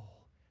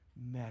whole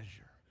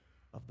measure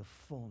of the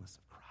fullness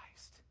of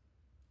Christ.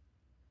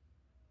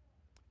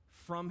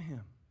 From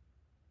Him,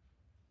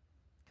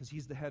 because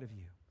He's the head of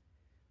you.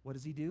 What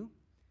does He do?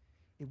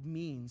 It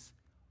means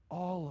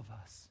all of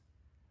us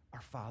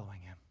are following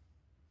Him.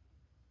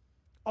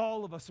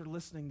 All of us are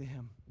listening to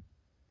Him.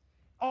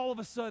 All of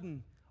a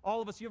sudden,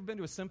 all of us, you ever been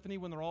to a symphony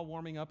when they're all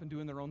warming up and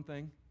doing their own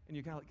thing? And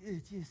you're kind of like,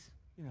 it's just,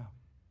 you know.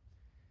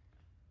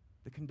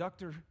 The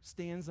conductor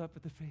stands up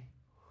at the feet,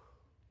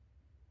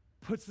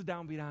 puts the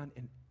downbeat on,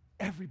 and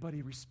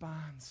everybody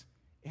responds,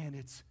 and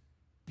it's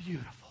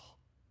beautiful.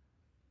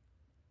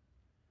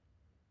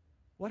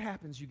 What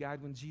happens, you guys,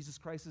 when Jesus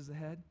Christ is the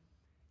head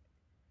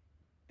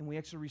and we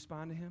actually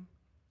respond to Him?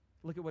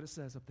 Look at what it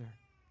says up there.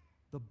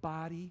 The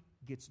body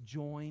gets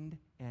joined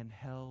and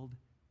held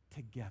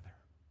together.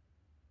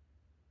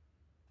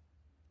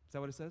 Is that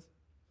what it says?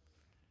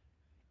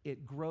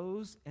 It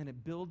grows and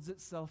it builds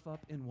itself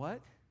up in what?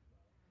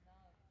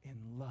 In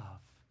love.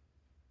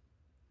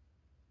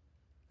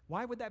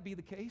 Why would that be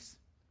the case?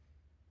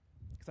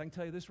 Because I can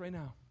tell you this right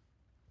now.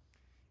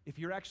 If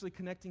you're actually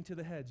connecting to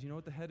the heads, you know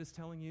what the head is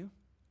telling you?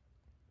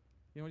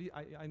 You know,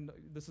 I know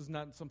this is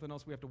not something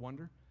else we have to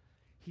wonder.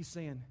 He's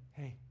saying,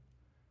 hey,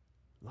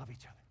 love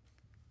each other.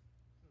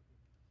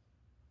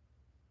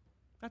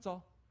 That's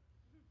all.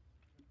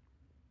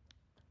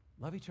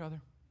 Love each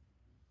other.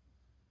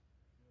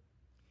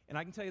 And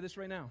I can tell you this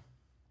right now.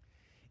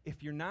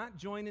 If you're not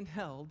joined and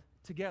held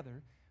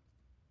together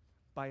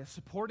by a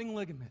supporting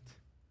ligament,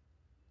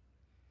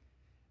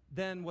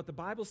 then what the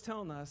Bible's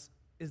telling us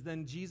is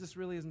then Jesus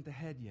really isn't the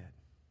head yet.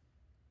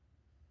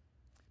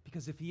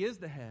 Because if He is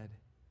the head,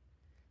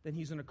 then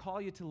He's going to call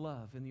you to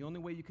love. And the only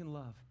way you can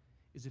love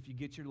is if you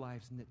get your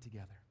lives knit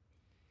together.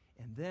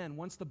 And then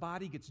once the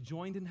body gets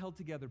joined and held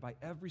together by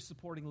every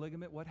supporting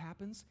ligament, what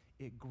happens?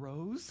 It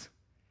grows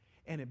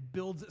and it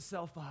builds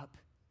itself up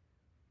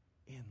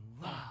in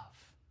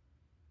love.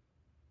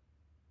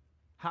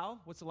 How?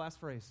 What's the last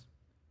phrase?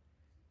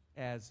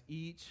 As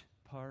each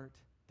part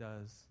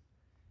does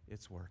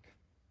its work.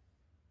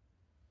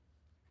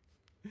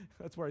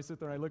 That's where I sit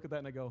there and I look at that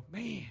and I go,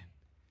 man,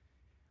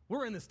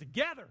 we're in this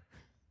together.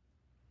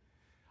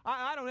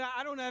 I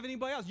don't have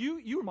anybody else.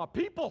 You are my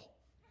people.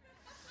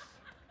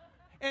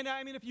 And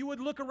I mean, if you would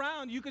look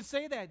around, you could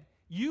say that.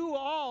 You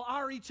all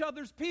are each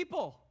other's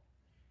people.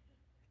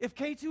 If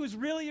K2 is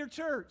really your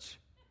church,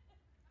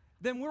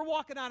 then we're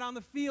walking out on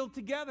the field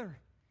together.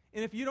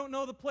 And if you don't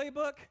know the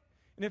playbook,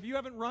 and if you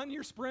haven't run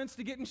your sprints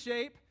to get in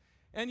shape,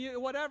 and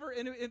whatever,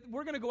 and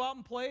we're going to go out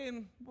and play,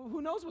 and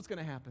who knows what's going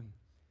to happen.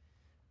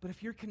 But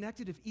if you're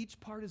connected, if each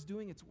part is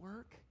doing its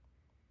work,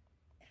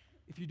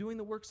 if you're doing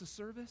the works of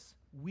service,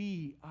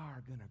 we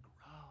are going to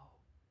grow.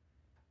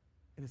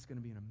 And it's going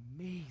to be an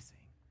amazing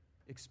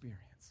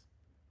experience.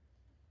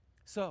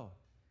 So,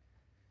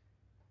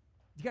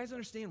 do you guys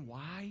understand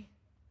why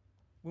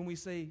when we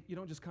say you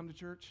don't just come to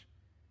church,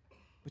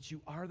 but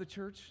you are the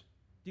church?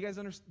 Do you guys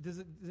understand? Does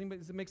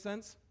it make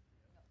sense?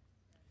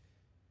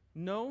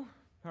 No?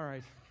 All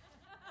right.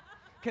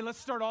 Okay, let's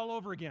start all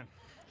over again.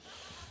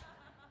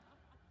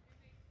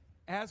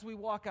 As we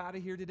walk out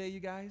of here today, you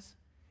guys,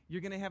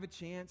 you're going to have a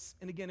chance.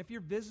 And again, if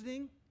you're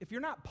visiting, if you're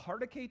not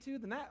part of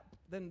K2,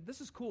 then this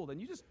is cool.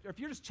 Then if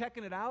you're just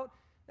checking it out,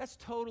 that's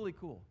totally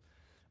cool.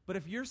 But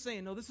if you're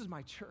saying, no, this is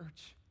my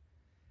church,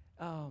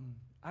 I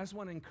just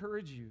want to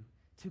encourage you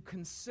to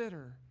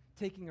consider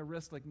taking a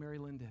risk like Mary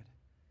Lynn did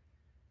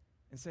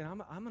and saying,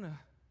 I'm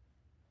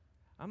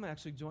gonna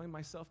actually join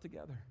myself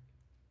together.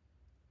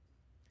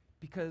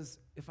 Because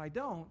if I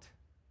don't,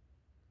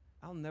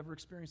 I'll never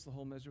experience the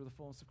whole measure of the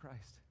fullness of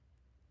Christ.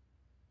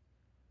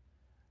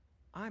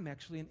 I'm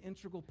actually an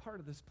integral part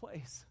of this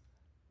place.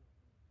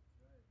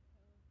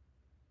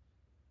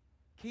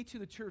 K2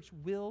 the church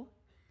will,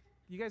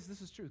 you guys,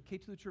 this is true.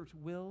 K2 the church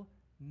will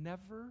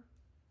never,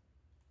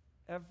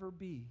 ever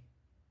be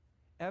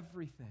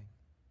everything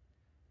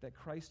that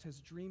Christ has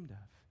dreamed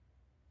of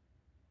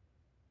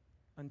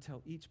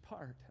until each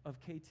part of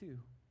K2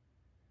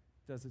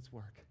 does its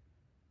work.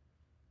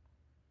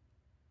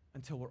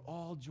 Until we're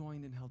all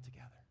joined and held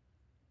together.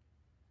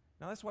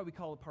 Now, that's why we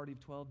call it a party of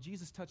 12.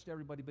 Jesus touched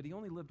everybody, but he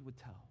only lived with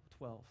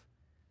 12.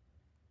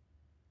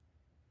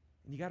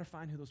 And you got to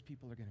find who those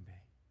people are going to be.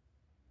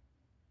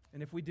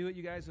 And if we do it,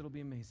 you guys, it'll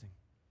be amazing.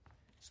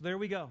 So there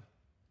we go.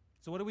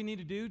 So what do we need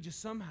to do?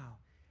 Just somehow,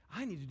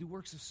 I need to do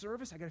works of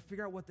service. I got to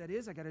figure out what that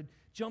is. I got to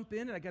jump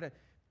in, and I got to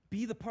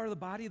be the part of the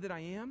body that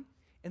I am.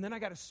 And then I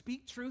got to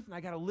speak truth, and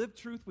I got to live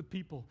truth with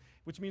people,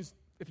 which means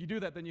if you do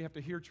that, then you have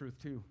to hear truth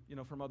too,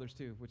 from others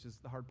too, which is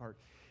the hard part.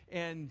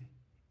 And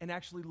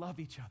actually love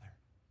each other.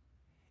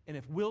 And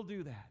if we'll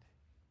do that,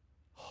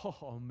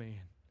 oh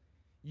man,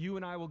 you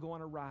and I will go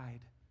on a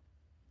ride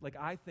like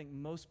I think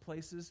most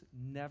places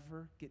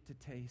never get to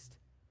taste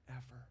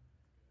ever.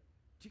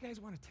 Do you guys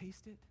want to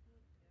taste it?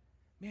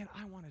 Man,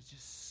 I want to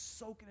just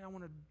soak it in. I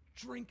want to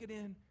drink it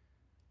in.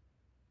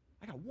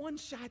 I got one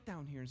shot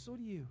down here, and so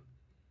do you.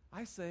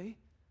 I say,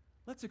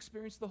 let's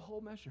experience the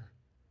whole measure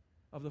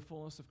of the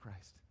fullness of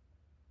Christ.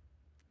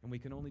 And we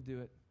can only do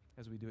it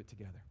as we do it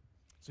together.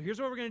 So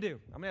here's what we're going to do.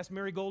 I'm going to ask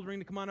Mary Goldring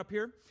to come on up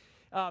here.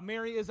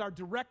 Mary is our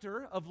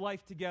director of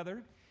Life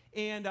Together.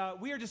 And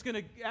we are just going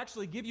to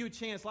actually give you a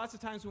chance. Lots of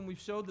times when we've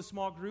showed the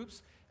small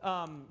groups,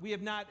 we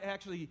have not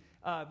actually,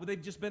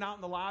 they've just been out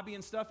in the lobby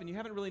and stuff, and you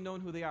haven't really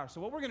known who they are.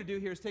 So what we're going to do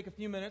here is take a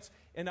few minutes,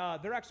 and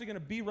they're actually going to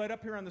be right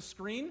up here on the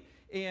screen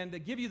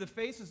and give you the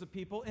faces of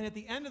people. And at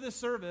the end of the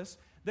service,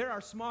 there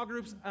are small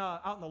groups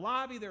out in the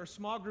lobby. There are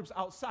small groups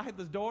outside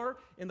the door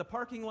in the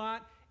parking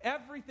lot.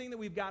 Everything that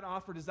we've got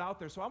offered is out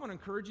there. So I want to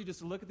encourage you just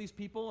to look at these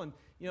people and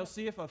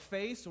see if a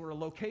face or a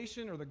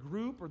location or the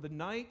group or the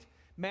night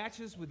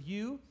matches with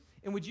you.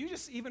 And would you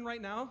just, even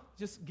right now,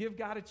 just give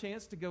God a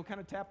chance to go kind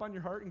of tap on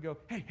your heart and go,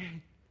 hey,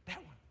 that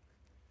one,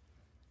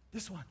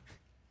 this one,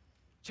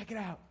 check it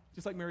out.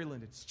 Just like Mary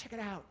Linda, just check it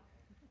out.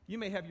 You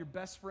may have your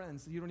best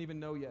friends that you don't even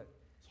know yet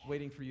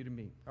waiting for you to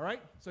meet. All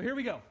right? So here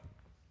we go.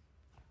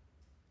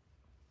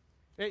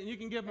 Hey, you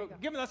can give them,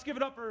 let's give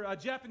it up for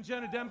Jeff and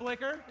Jenna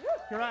Denblaker.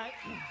 All right.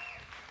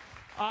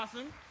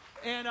 Awesome.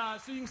 And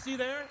so you can see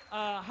there,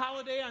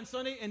 holiday on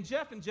Sunday. And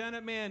Jeff and Jenna,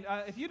 man,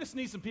 if you just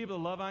need some people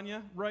to love on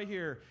you, right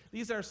here.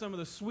 These are some of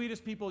the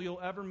sweetest people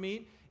you'll ever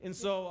meet. And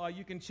so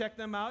you can check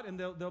them out, and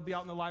they'll be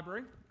out in the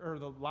library, or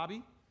the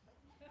lobby.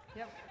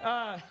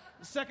 Yep.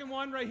 Second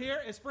one right here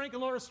is Frank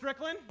and Laura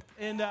Strickland.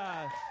 And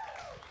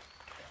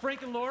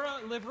Frank and Laura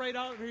live right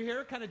out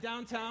here, kind of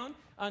downtown,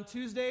 on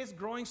Tuesdays,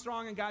 growing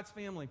strong in God's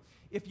family.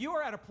 If you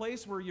are at a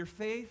place where your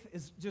faith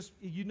is just,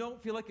 you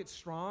don't feel like it's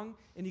strong,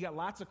 and you got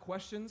lots of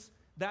questions,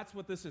 that's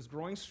what this is,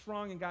 growing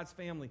strong in God's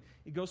family.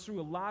 It goes through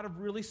a lot of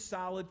really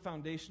solid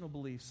foundational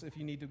beliefs if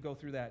you need to go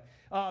through that.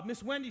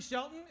 Miss Wendy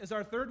Shelton is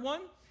our third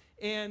one,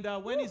 and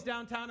Wendy's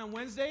downtown on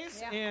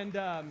Wednesdays, and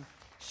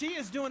she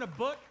is doing a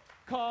book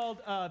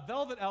called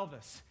Velvet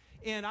Elvis.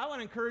 And I want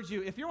to encourage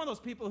you, if you're one of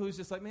those people who's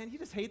just like, man, you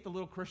just hate the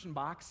little Christian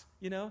box,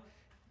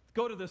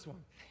 go to this one.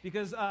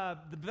 Because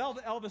the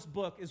Velvet Elvis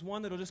book is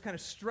one that will just kind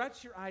of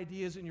stretch your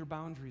ideas and your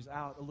boundaries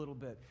out a little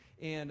bit.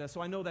 And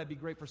so I know that'd be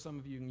great for some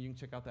of you, and you can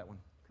check out that one.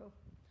 Cool.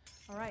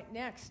 All right,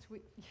 next.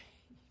 Don't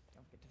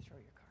get to throw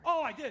your card.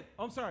 Oh, I did.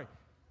 Oh, I'm sorry.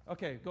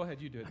 Okay, go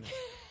ahead. You do it.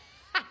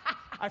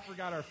 I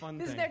forgot our fun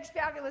This thing. next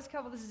fabulous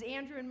couple, this is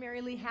Andrew and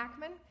Mary Lee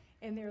Hackman,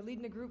 and they're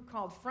leading a group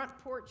called Front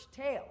Porch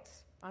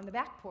Tales on the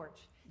back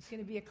porch. It's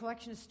going to be a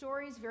collection of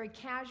stories, very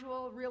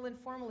casual, real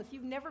informal. If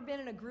you've never been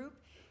in a group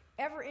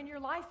ever in your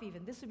life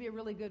even, this would be a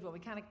really good one.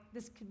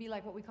 This could be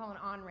like what we call an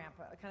on-ramp,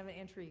 a kind of an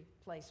entry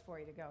place for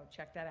you to go.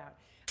 Check that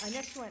out.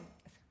 Next one,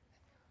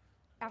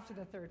 after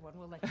the third one,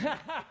 we'll let you know.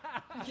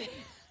 Okay.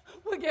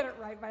 We'll get it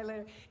right by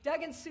later.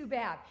 Doug and Sue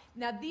Babb.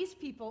 Now, these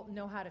people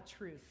know how to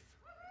truth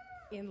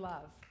in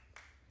love.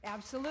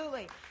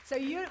 Absolutely. So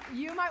you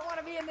might want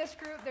to be in this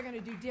group. They're going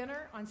to do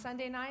dinner on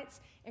Sunday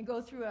nights and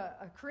go through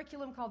a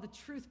curriculum called the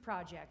Truth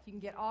Project. You can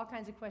get all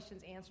kinds of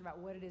questions answered about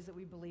what it is that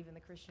we believe in the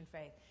Christian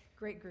faith.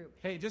 Great group.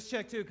 Hey, just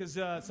check, too, because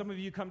some of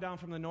you come down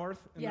from the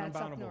north, and they're it's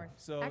up unboundable. north.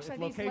 So actually,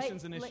 if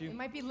location's an issue. It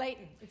might be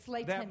Layton. It's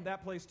Layton.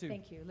 That place, too.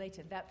 Thank you,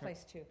 Layton. That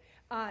place, too.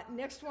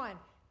 Next one.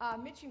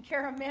 Mitch and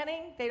Kara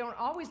Menning. They don't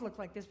always look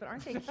like this, but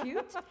aren't they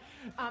cute?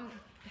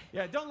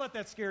 Yeah, don't let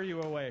that scare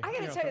you away. I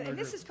got to tell you, and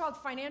this group. is called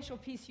Financial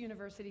Peace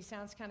University.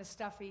 Sounds kind of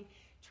stuffy.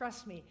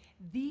 Trust me,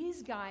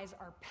 these guys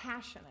are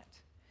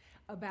passionate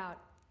about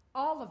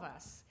all of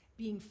us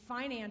being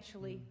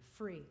financially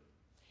free.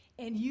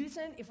 And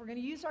if we're going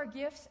to use our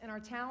gifts and our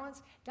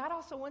talents, God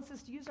also wants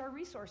us to use our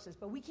resources.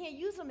 But we can't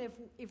use them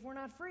if we're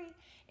not free.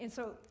 And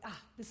so,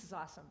 this is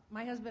awesome.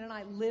 My husband and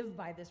I live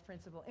by this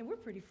principle, and we're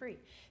pretty free.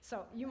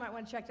 So you might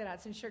want to check that out.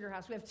 It's in Sugar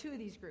House. We have 2 of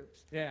these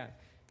groups. Yeah.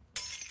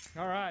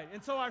 All right.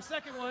 And so our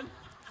second one,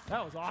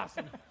 that was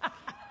awesome.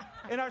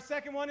 And our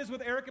second one is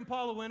with Eric and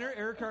Paula Winter.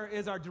 Eric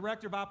is our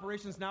Director of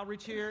Operations and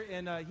Outreach here,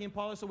 and he and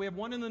Paula, so we have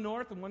one in the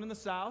north and one in the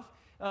south.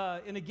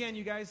 And again,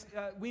 you guys,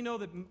 we know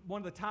that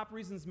one of the top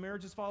reasons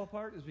marriages fall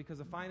apart is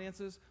because of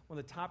finances. One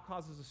of the top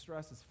causes of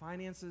stress is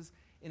finances.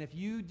 And if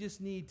you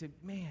just need to,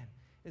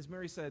 as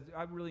Mary said,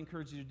 I really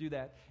encourage you to do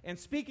that. And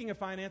speaking of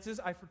finances,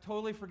 I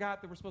totally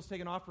forgot that we're supposed to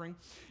take an offering.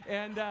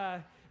 And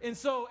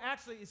so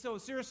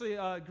seriously,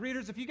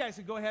 greeters, if you guys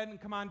could go ahead and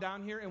come on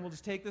down here, and we'll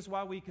just take this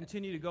while we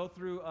continue to go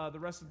through the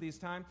rest of these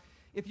time.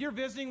 If you're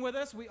visiting with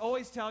us, we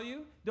always tell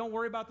you, don't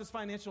worry about this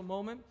financial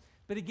moment.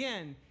 But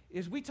again,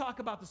 as we talk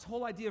about this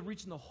whole idea of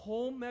reaching the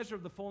whole measure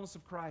of the fullness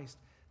of Christ,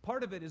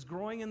 part of it is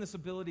growing in this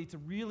ability to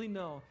really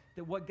know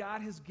that what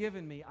God has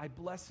given me, I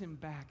bless him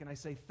back, and I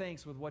say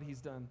thanks with what he's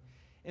done.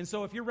 And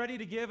so if you're ready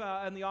to give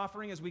in the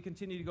offering as we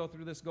continue to go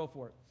through this, go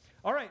for it.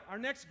 All right, our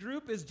next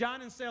group is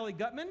John and Sally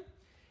Gutman.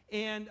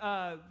 And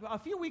a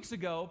few weeks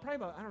ago,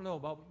 probably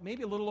about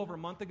maybe a little over a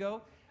month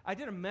ago, I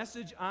did a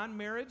message on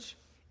marriage,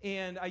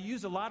 and I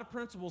used a lot of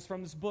principles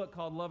from this book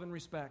called Love and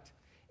Respect.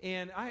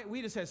 And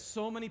we just had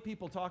so many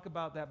people talk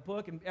about that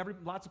book, and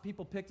lots of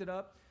people picked it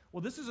up.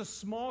 Well, this is a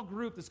small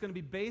group that's going to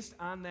be based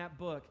on that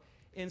book.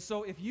 And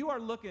so if you are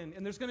looking,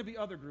 and there's going to be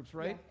other groups,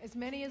 right? Yeah, as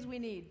many as we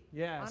need.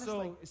 Yeah,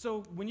 honestly.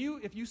 so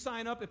if you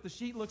sign up, if the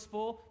sheet looks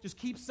full, just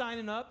keep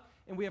signing up,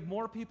 and we have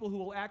more people who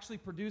will actually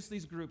produce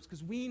these groups,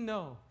 because we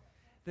know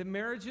that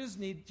marriages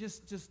need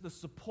just the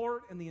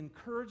support and the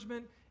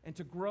encouragement and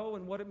to grow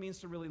in what it means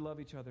to really love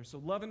each other. So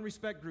love and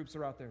respect groups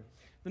are out there.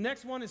 The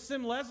next one is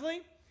Sim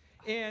Leslie.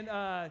 And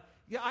I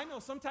know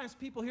sometimes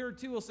people here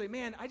too will say,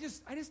 man, I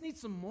just need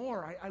some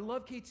more. I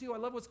love K2. I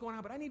love what's going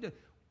on, but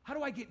how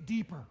do I get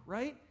deeper,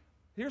 right?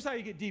 Here's how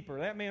you get deeper.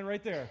 That man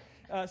right there,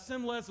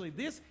 Sim Leslie.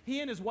 He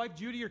and his wife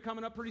Judy are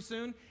coming up pretty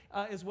soon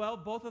as well,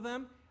 both of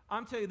them.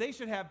 I'm telling you, they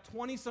should have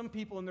 20-some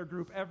people in their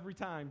group every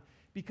time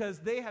because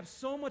they have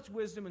so much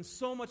wisdom and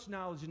so much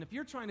knowledge. And if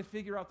you're trying to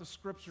figure out the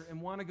scripture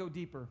and want to go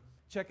deeper,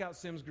 check out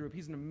Sim's group.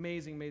 He's an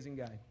amazing, amazing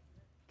guy.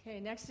 Okay,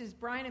 next is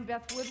Brian and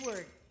Beth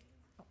Woodward.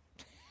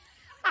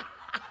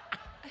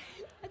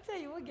 I tell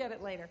you, we'll get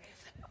it later.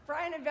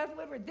 Brian and Beth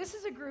Woodward. This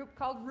is a group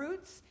called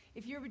Roots.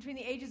 If you're between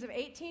the ages of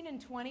 18 and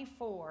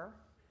 24,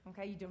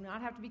 okay, you do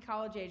not have to be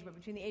college age, but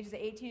between the ages of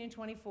 18 and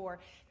 24,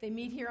 they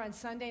meet here on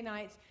Sunday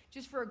nights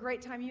just for a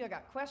great time. You have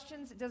got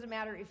questions. It doesn't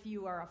matter if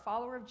you are a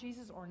follower of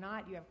Jesus or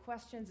not. You have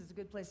questions. It's a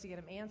good place to get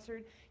them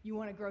answered. You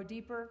want to grow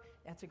deeper.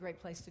 That's a great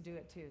place to do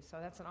it, too. So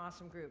that's an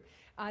awesome group.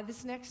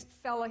 This next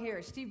fella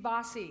here, Steve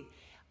Bossy.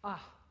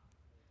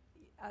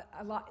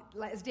 A lot,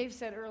 as Dave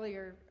said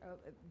earlier,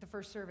 the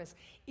first service,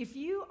 if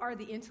you are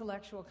the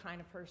intellectual kind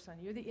of person,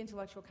 you're the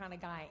intellectual kind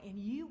of guy,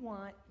 and you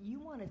want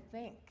to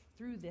think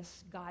through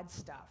this God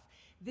stuff,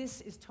 this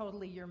is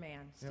totally your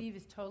man. Steve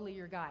is totally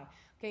your guy.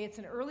 Okay, it's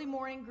an early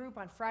morning group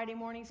on Friday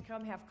mornings.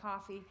 Come have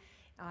coffee,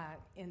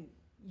 and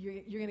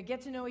you're going to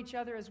get to know each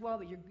other as well,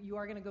 but you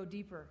are going to go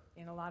deeper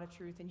in a lot of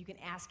truth, and you can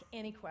ask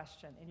any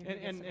question.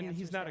 And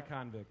he's not a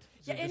convict.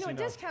 So yeah, it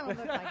does kind of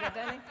look like it,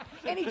 doesn't it?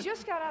 And he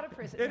just got out of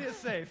prison. It is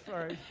safe. All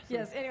right.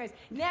 Yes, anyways.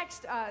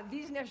 Next,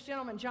 these next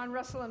gentlemen, John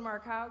Russell and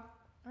Mark Haug.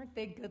 Aren't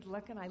they good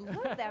looking? I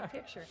love that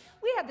picture.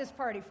 We had this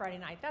party Friday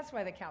night. That's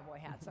why the cowboy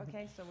hats,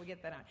 okay? So we'll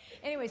get that on.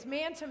 Anyways,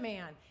 man to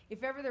man,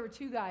 if ever there were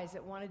two guys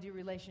that want to do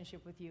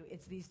relationship with you,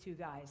 it's these two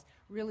guys.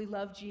 Really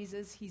love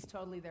Jesus. He's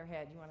totally their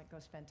head. You want to go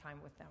spend time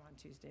with them on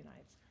Tuesday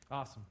nights.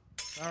 Awesome.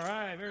 All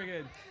right, very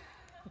good.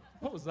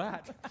 What was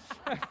that?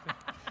 All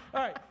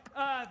right,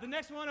 the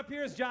next one up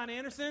here is John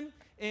Anderson,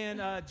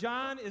 and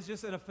John is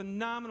just a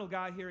phenomenal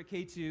guy here at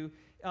K2.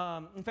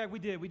 In fact,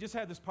 we just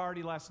had this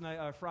party last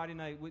night, Friday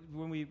night,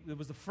 it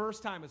was the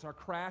first time, it's our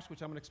crash,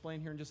 which I'm going to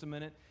explain here in just a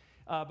minute,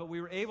 but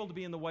we were able to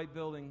be in the white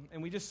building,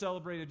 and we just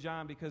celebrated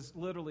John because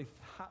literally,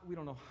 we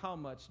don't know how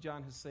much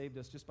John has saved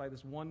us just by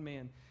this one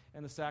man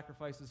and the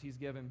sacrifices he's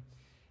given.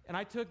 And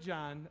I took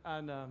John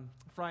on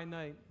Friday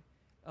night,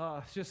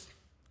 just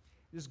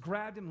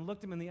grabbed him and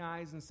looked him in the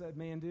eyes and said,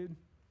 man, dude,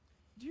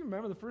 do you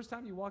remember the first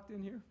time you walked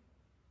in here?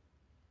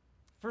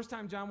 First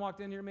time John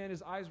walked in here, man,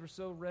 his eyes were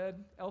so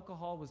red.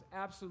 Alcohol was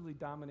absolutely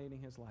dominating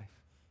his life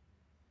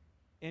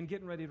and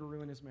getting ready to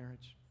ruin his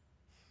marriage.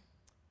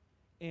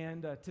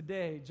 And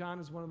today, John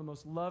is one of the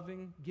most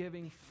loving,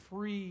 giving,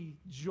 free,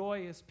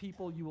 joyous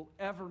people you will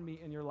ever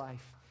meet in your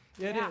life.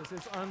 It is.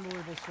 It's an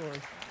unbelievable story.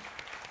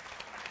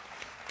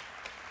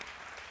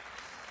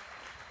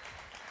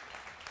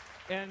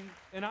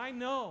 And I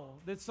know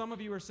that some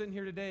of you are sitting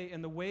here today,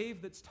 and the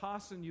wave that's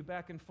tossing you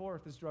back and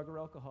forth is drug or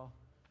alcohol.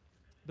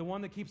 The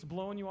one that keeps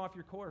blowing you off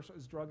your course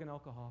is drug and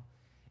alcohol.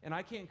 And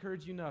I can't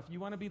encourage you enough. You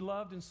want to be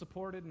loved and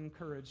supported and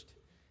encouraged,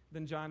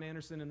 then John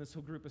Anderson and this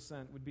whole group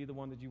Ascent would be the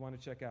one that you want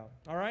to check out.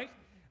 All right?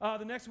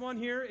 The next one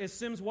here is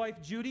Sim's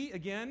wife, Judy,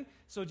 again.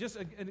 So just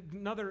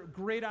another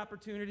great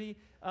opportunity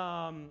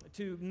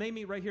to name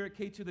me right here at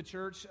K2 the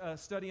Church,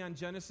 study on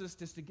Genesis,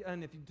 just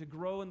to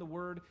grow in the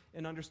Word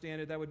and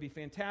understand it. That would be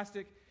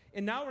fantastic.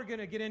 And now we're going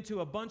to get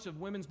into a bunch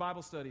of women's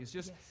Bible studies.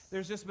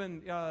 There's just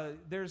been,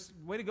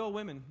 way to go,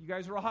 women. You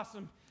guys are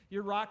awesome.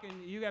 You're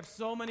rocking. You have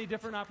so many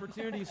different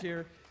opportunities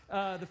here.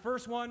 The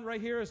first one right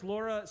here is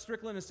Laura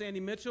Strickland and Sandy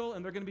Mitchell,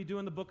 and they're going to be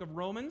doing the book of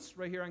Romans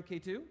right here on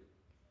K2.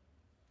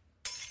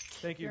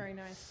 Thank you. Very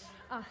nice.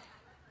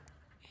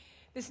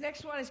 This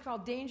next one is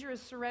called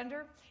Dangerous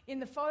Surrender. In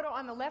the photo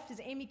on the left is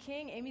Amy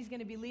King. Amy's going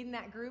to be leading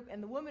that group,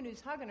 and the woman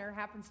who's hugging her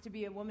happens to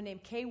be a woman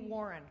named Kay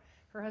Warren.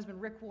 Her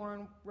husband, Rick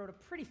Warren, wrote a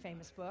pretty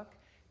famous book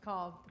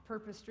called The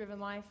Purpose-Driven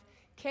Life.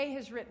 Kay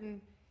has written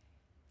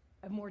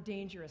a more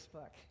dangerous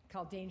book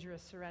called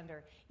Dangerous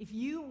Surrender. If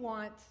you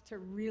want to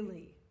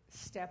really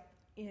step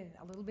in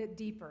a little bit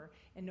deeper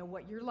and know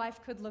what your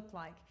life could look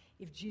like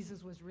if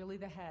Jesus was really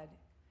the head,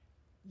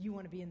 you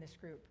want to be in this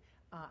group.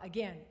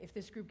 Again, if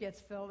this group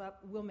gets filled up,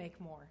 we'll make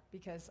more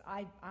because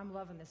I'm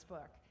loving this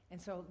book.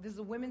 And so this is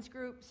a women's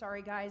group.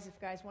 Sorry, guys, if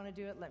guys want to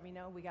do it, let me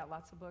know. We got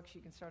lots of books. You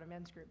can start a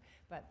men's group.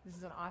 But this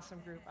is an awesome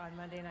group on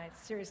Monday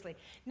nights. Seriously.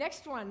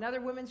 Next one,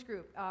 another women's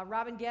group.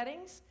 Robin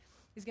Gettings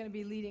is going to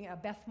be leading a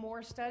Beth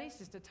Moore study. It's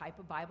just a type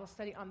of Bible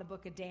study on the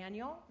book of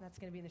Daniel. That's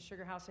going to be in the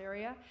Sugar House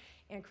area.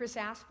 And Chris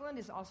Asplund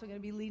is also going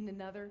to be leading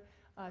another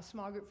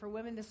small group for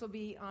women. This will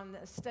be on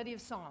the study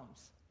of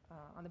Psalms,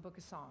 on the book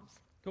of Psalms.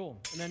 Cool.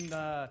 And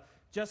then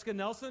Jessica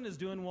Nelson is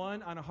doing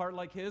one on A Heart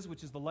Like His,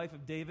 which is the life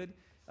of David.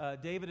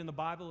 David in the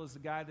Bible is the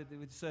guy that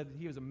said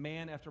he was a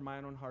man after my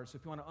own heart. So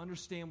if you want to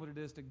understand what it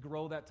is to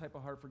grow that type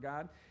of heart for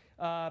God.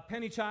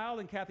 Penny Child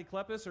and Kathy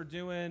Klepis are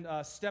doing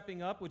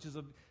Stepping Up, which is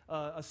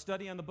a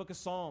study on the book of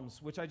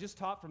Psalms, which I just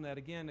taught from that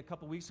again a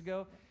couple weeks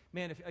ago.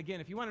 Man,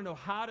 if you want to know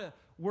how to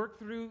work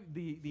through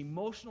the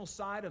emotional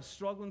side of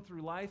struggling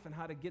through life and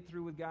how to get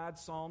through with God,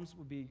 Psalms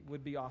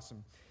would be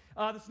awesome.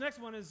 This next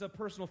one is a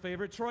personal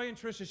favorite. Troy and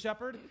Tricia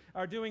Shepard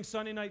are doing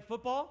Sunday Night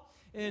Football.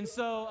 And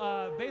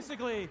so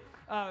basically,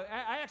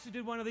 I actually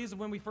did one of these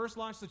when we first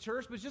launched the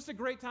church, but it's just a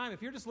great time.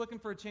 If you're just looking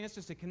for a chance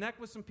just to connect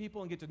with some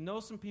people and get to know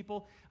some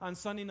people on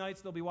Sunday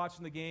nights, they'll be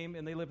watching the game,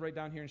 and they live right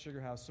down here in Sugar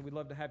House. So we'd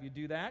love to have you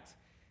do that.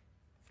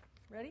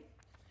 Ready?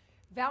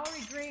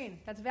 Valerie Green.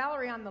 That's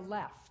Valerie on the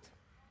left.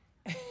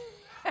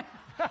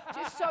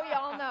 Just so you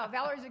all know,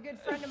 Valerie's a good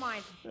friend of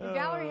mine. And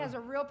Valerie has a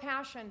real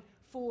passion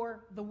for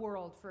the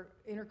world, for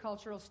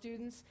intercultural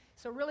students.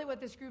 So really what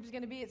this group is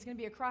going to be, it's going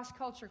to be a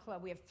cross-culture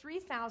club. We have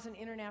 3,000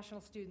 international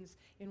students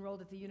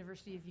enrolled at the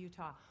University of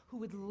Utah who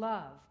would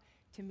love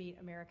to meet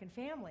American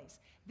families.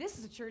 This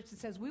is a church that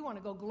says we want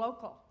to go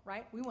global,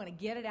 right? We want to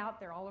get it out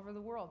there all over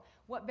the world.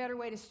 What better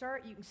way to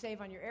start? You can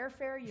save on your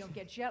airfare. You don't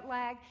get jet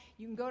lag.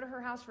 You can go to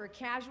her house for a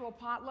casual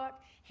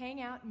potluck,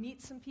 hang out,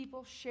 meet some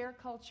people, share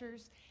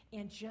cultures,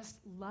 and just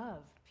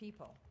love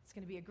people. It's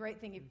going to be a great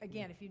thing.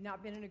 Again, if you've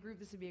not been in a group,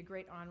 this would be a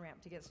great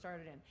on-ramp to get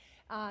started in.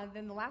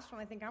 Then the last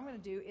one I think I'm going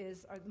to do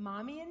is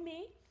Mommy and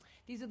Me.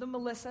 These are the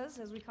Melissas,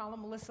 as we call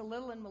them, Melissa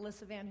Little and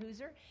Melissa Van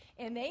Hooser.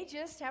 And they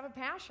just have a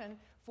passion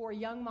for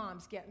young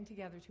moms getting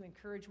together to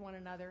encourage one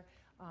another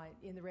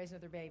in the raising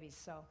of their babies.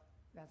 So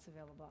that's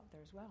available out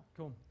there as well.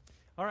 Cool.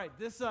 All right,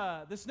 this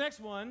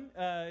next one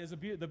is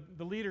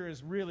the leader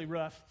is really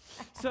rough.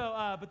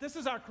 So, but this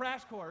is our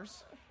crash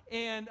course.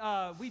 And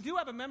we do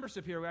have a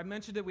membership here. I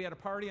mentioned it. We had a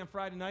party on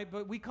Friday night,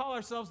 but we call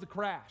ourselves The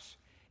Crash.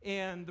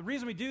 And the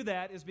reason we do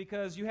that is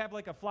because you have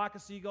like a flock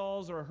of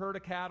seagulls or a herd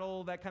of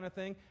cattle, that kind of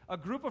thing. A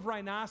group of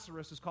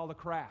rhinoceros is called a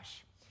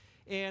crash.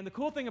 And the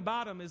cool thing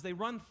about them is they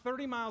run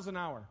 30 miles an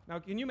hour. Now,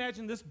 can you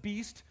imagine this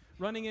beast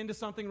running into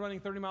something running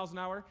 30 miles an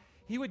hour?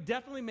 He would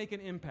definitely make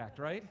an impact,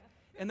 right?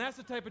 And that's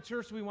the type of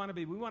church we want to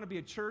be. We want to be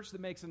a church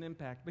that makes an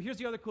impact. But here's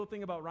the other cool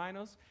thing about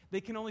rhinos.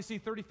 They can only see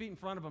 30 feet in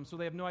front of them, so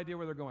they have no idea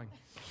where they're going.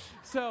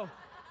 So,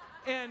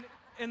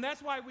 and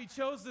that's why we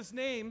chose this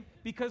name,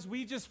 because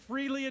we just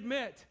freely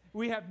admit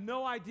we have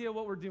no idea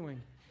what we're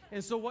doing.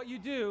 And so what you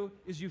do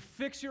is you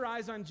fix your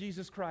eyes on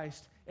Jesus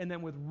Christ, and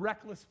then with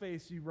reckless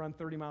faith, you run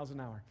 30 miles an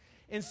hour.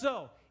 And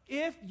so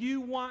if you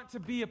want to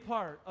be a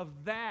part of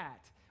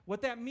that,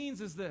 what that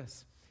means is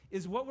this,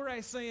 is what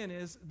we're saying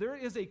is there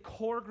is a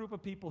core group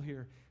of people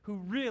here who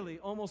really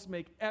almost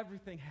make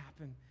everything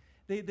happen.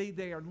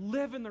 They are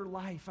living their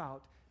life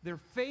out. Their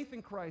faith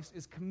in Christ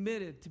is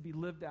committed to be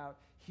lived out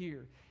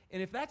here.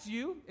 And if that's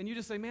you, and you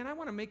just say, man, I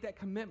want to make that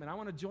commitment, I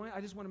want to join,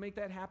 I just want to make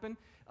that happen,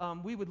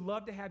 we would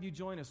love to have you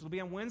join us. It'll be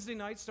on Wednesday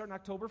nights starting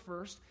October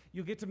 1st.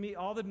 You'll get to meet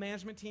all the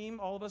management team.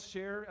 All of us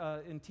share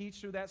and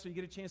teach through that, so you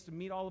get a chance to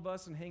meet all of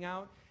us and hang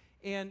out.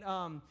 And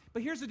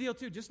but here's the deal,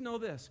 too. Just know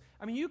this.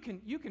 I mean, you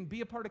can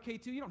be a part of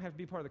K2. You don't have to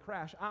be a part of the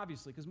crash,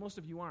 obviously, because most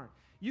of you aren't.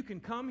 You can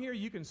come here.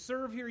 You can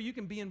serve here. You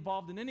can be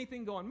involved in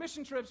anything, go on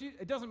mission trips.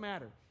 It doesn't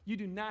matter. You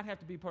do not have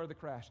to be part of the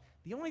crash.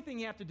 The only thing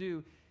you have to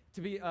do to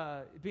be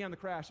on the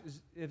crash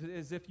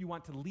is if you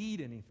want to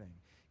lead anything.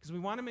 Because we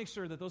want to make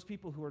sure that those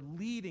people who are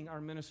leading our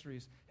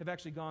ministries have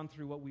actually gone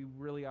through what we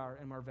really are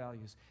and our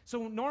values.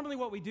 So normally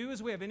what we do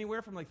is we have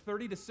anywhere from like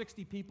 30 to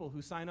 60 people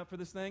who sign up for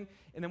this thing,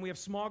 and then we have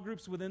small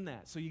groups within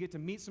that. So you get to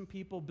meet some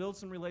people, build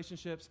some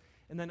relationships,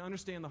 and then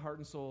understand the heart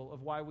and soul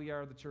of why we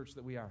are the church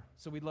that we are.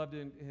 So we'd love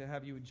to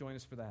have you join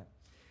us for that.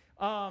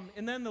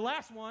 And then the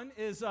last one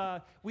is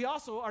we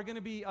also are going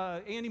to be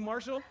Andy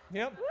Marshall.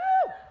 Yep.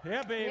 Woo!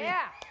 Yeah, baby.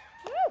 Yeah.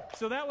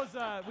 So that was,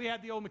 we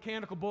had the old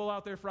mechanical bull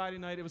out there Friday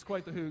night. It was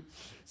quite the hoot.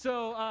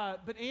 So,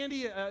 but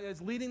Andy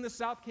is leading the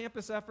South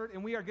Campus effort,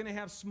 and we are going to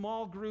have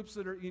small groups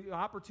that are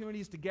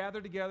opportunities to gather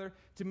together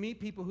to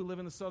meet people who live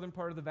in the southern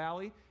part of the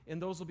valley,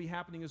 and those will be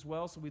happening as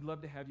well, so we'd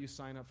love to have you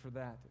sign up for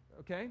that,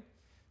 okay?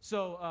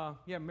 So,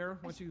 yeah, Mara,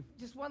 why don't you...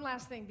 Just one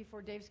last thing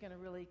before Dave's going to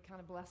really kind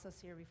of bless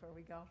us here before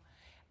we go.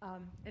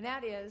 And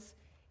that is,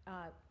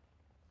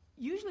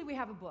 usually we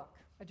have a book,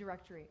 a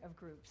directory of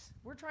groups.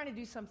 We're trying to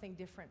do something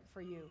different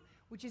for you,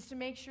 which is to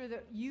make sure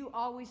that you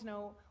always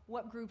know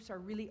what groups are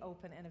really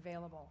open and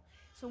available.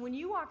 So when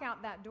you walk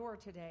out that door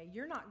today,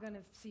 you're not going to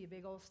see a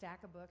big old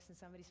stack of books and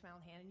somebody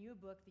smiling handing you a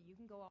book that you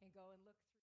can go and look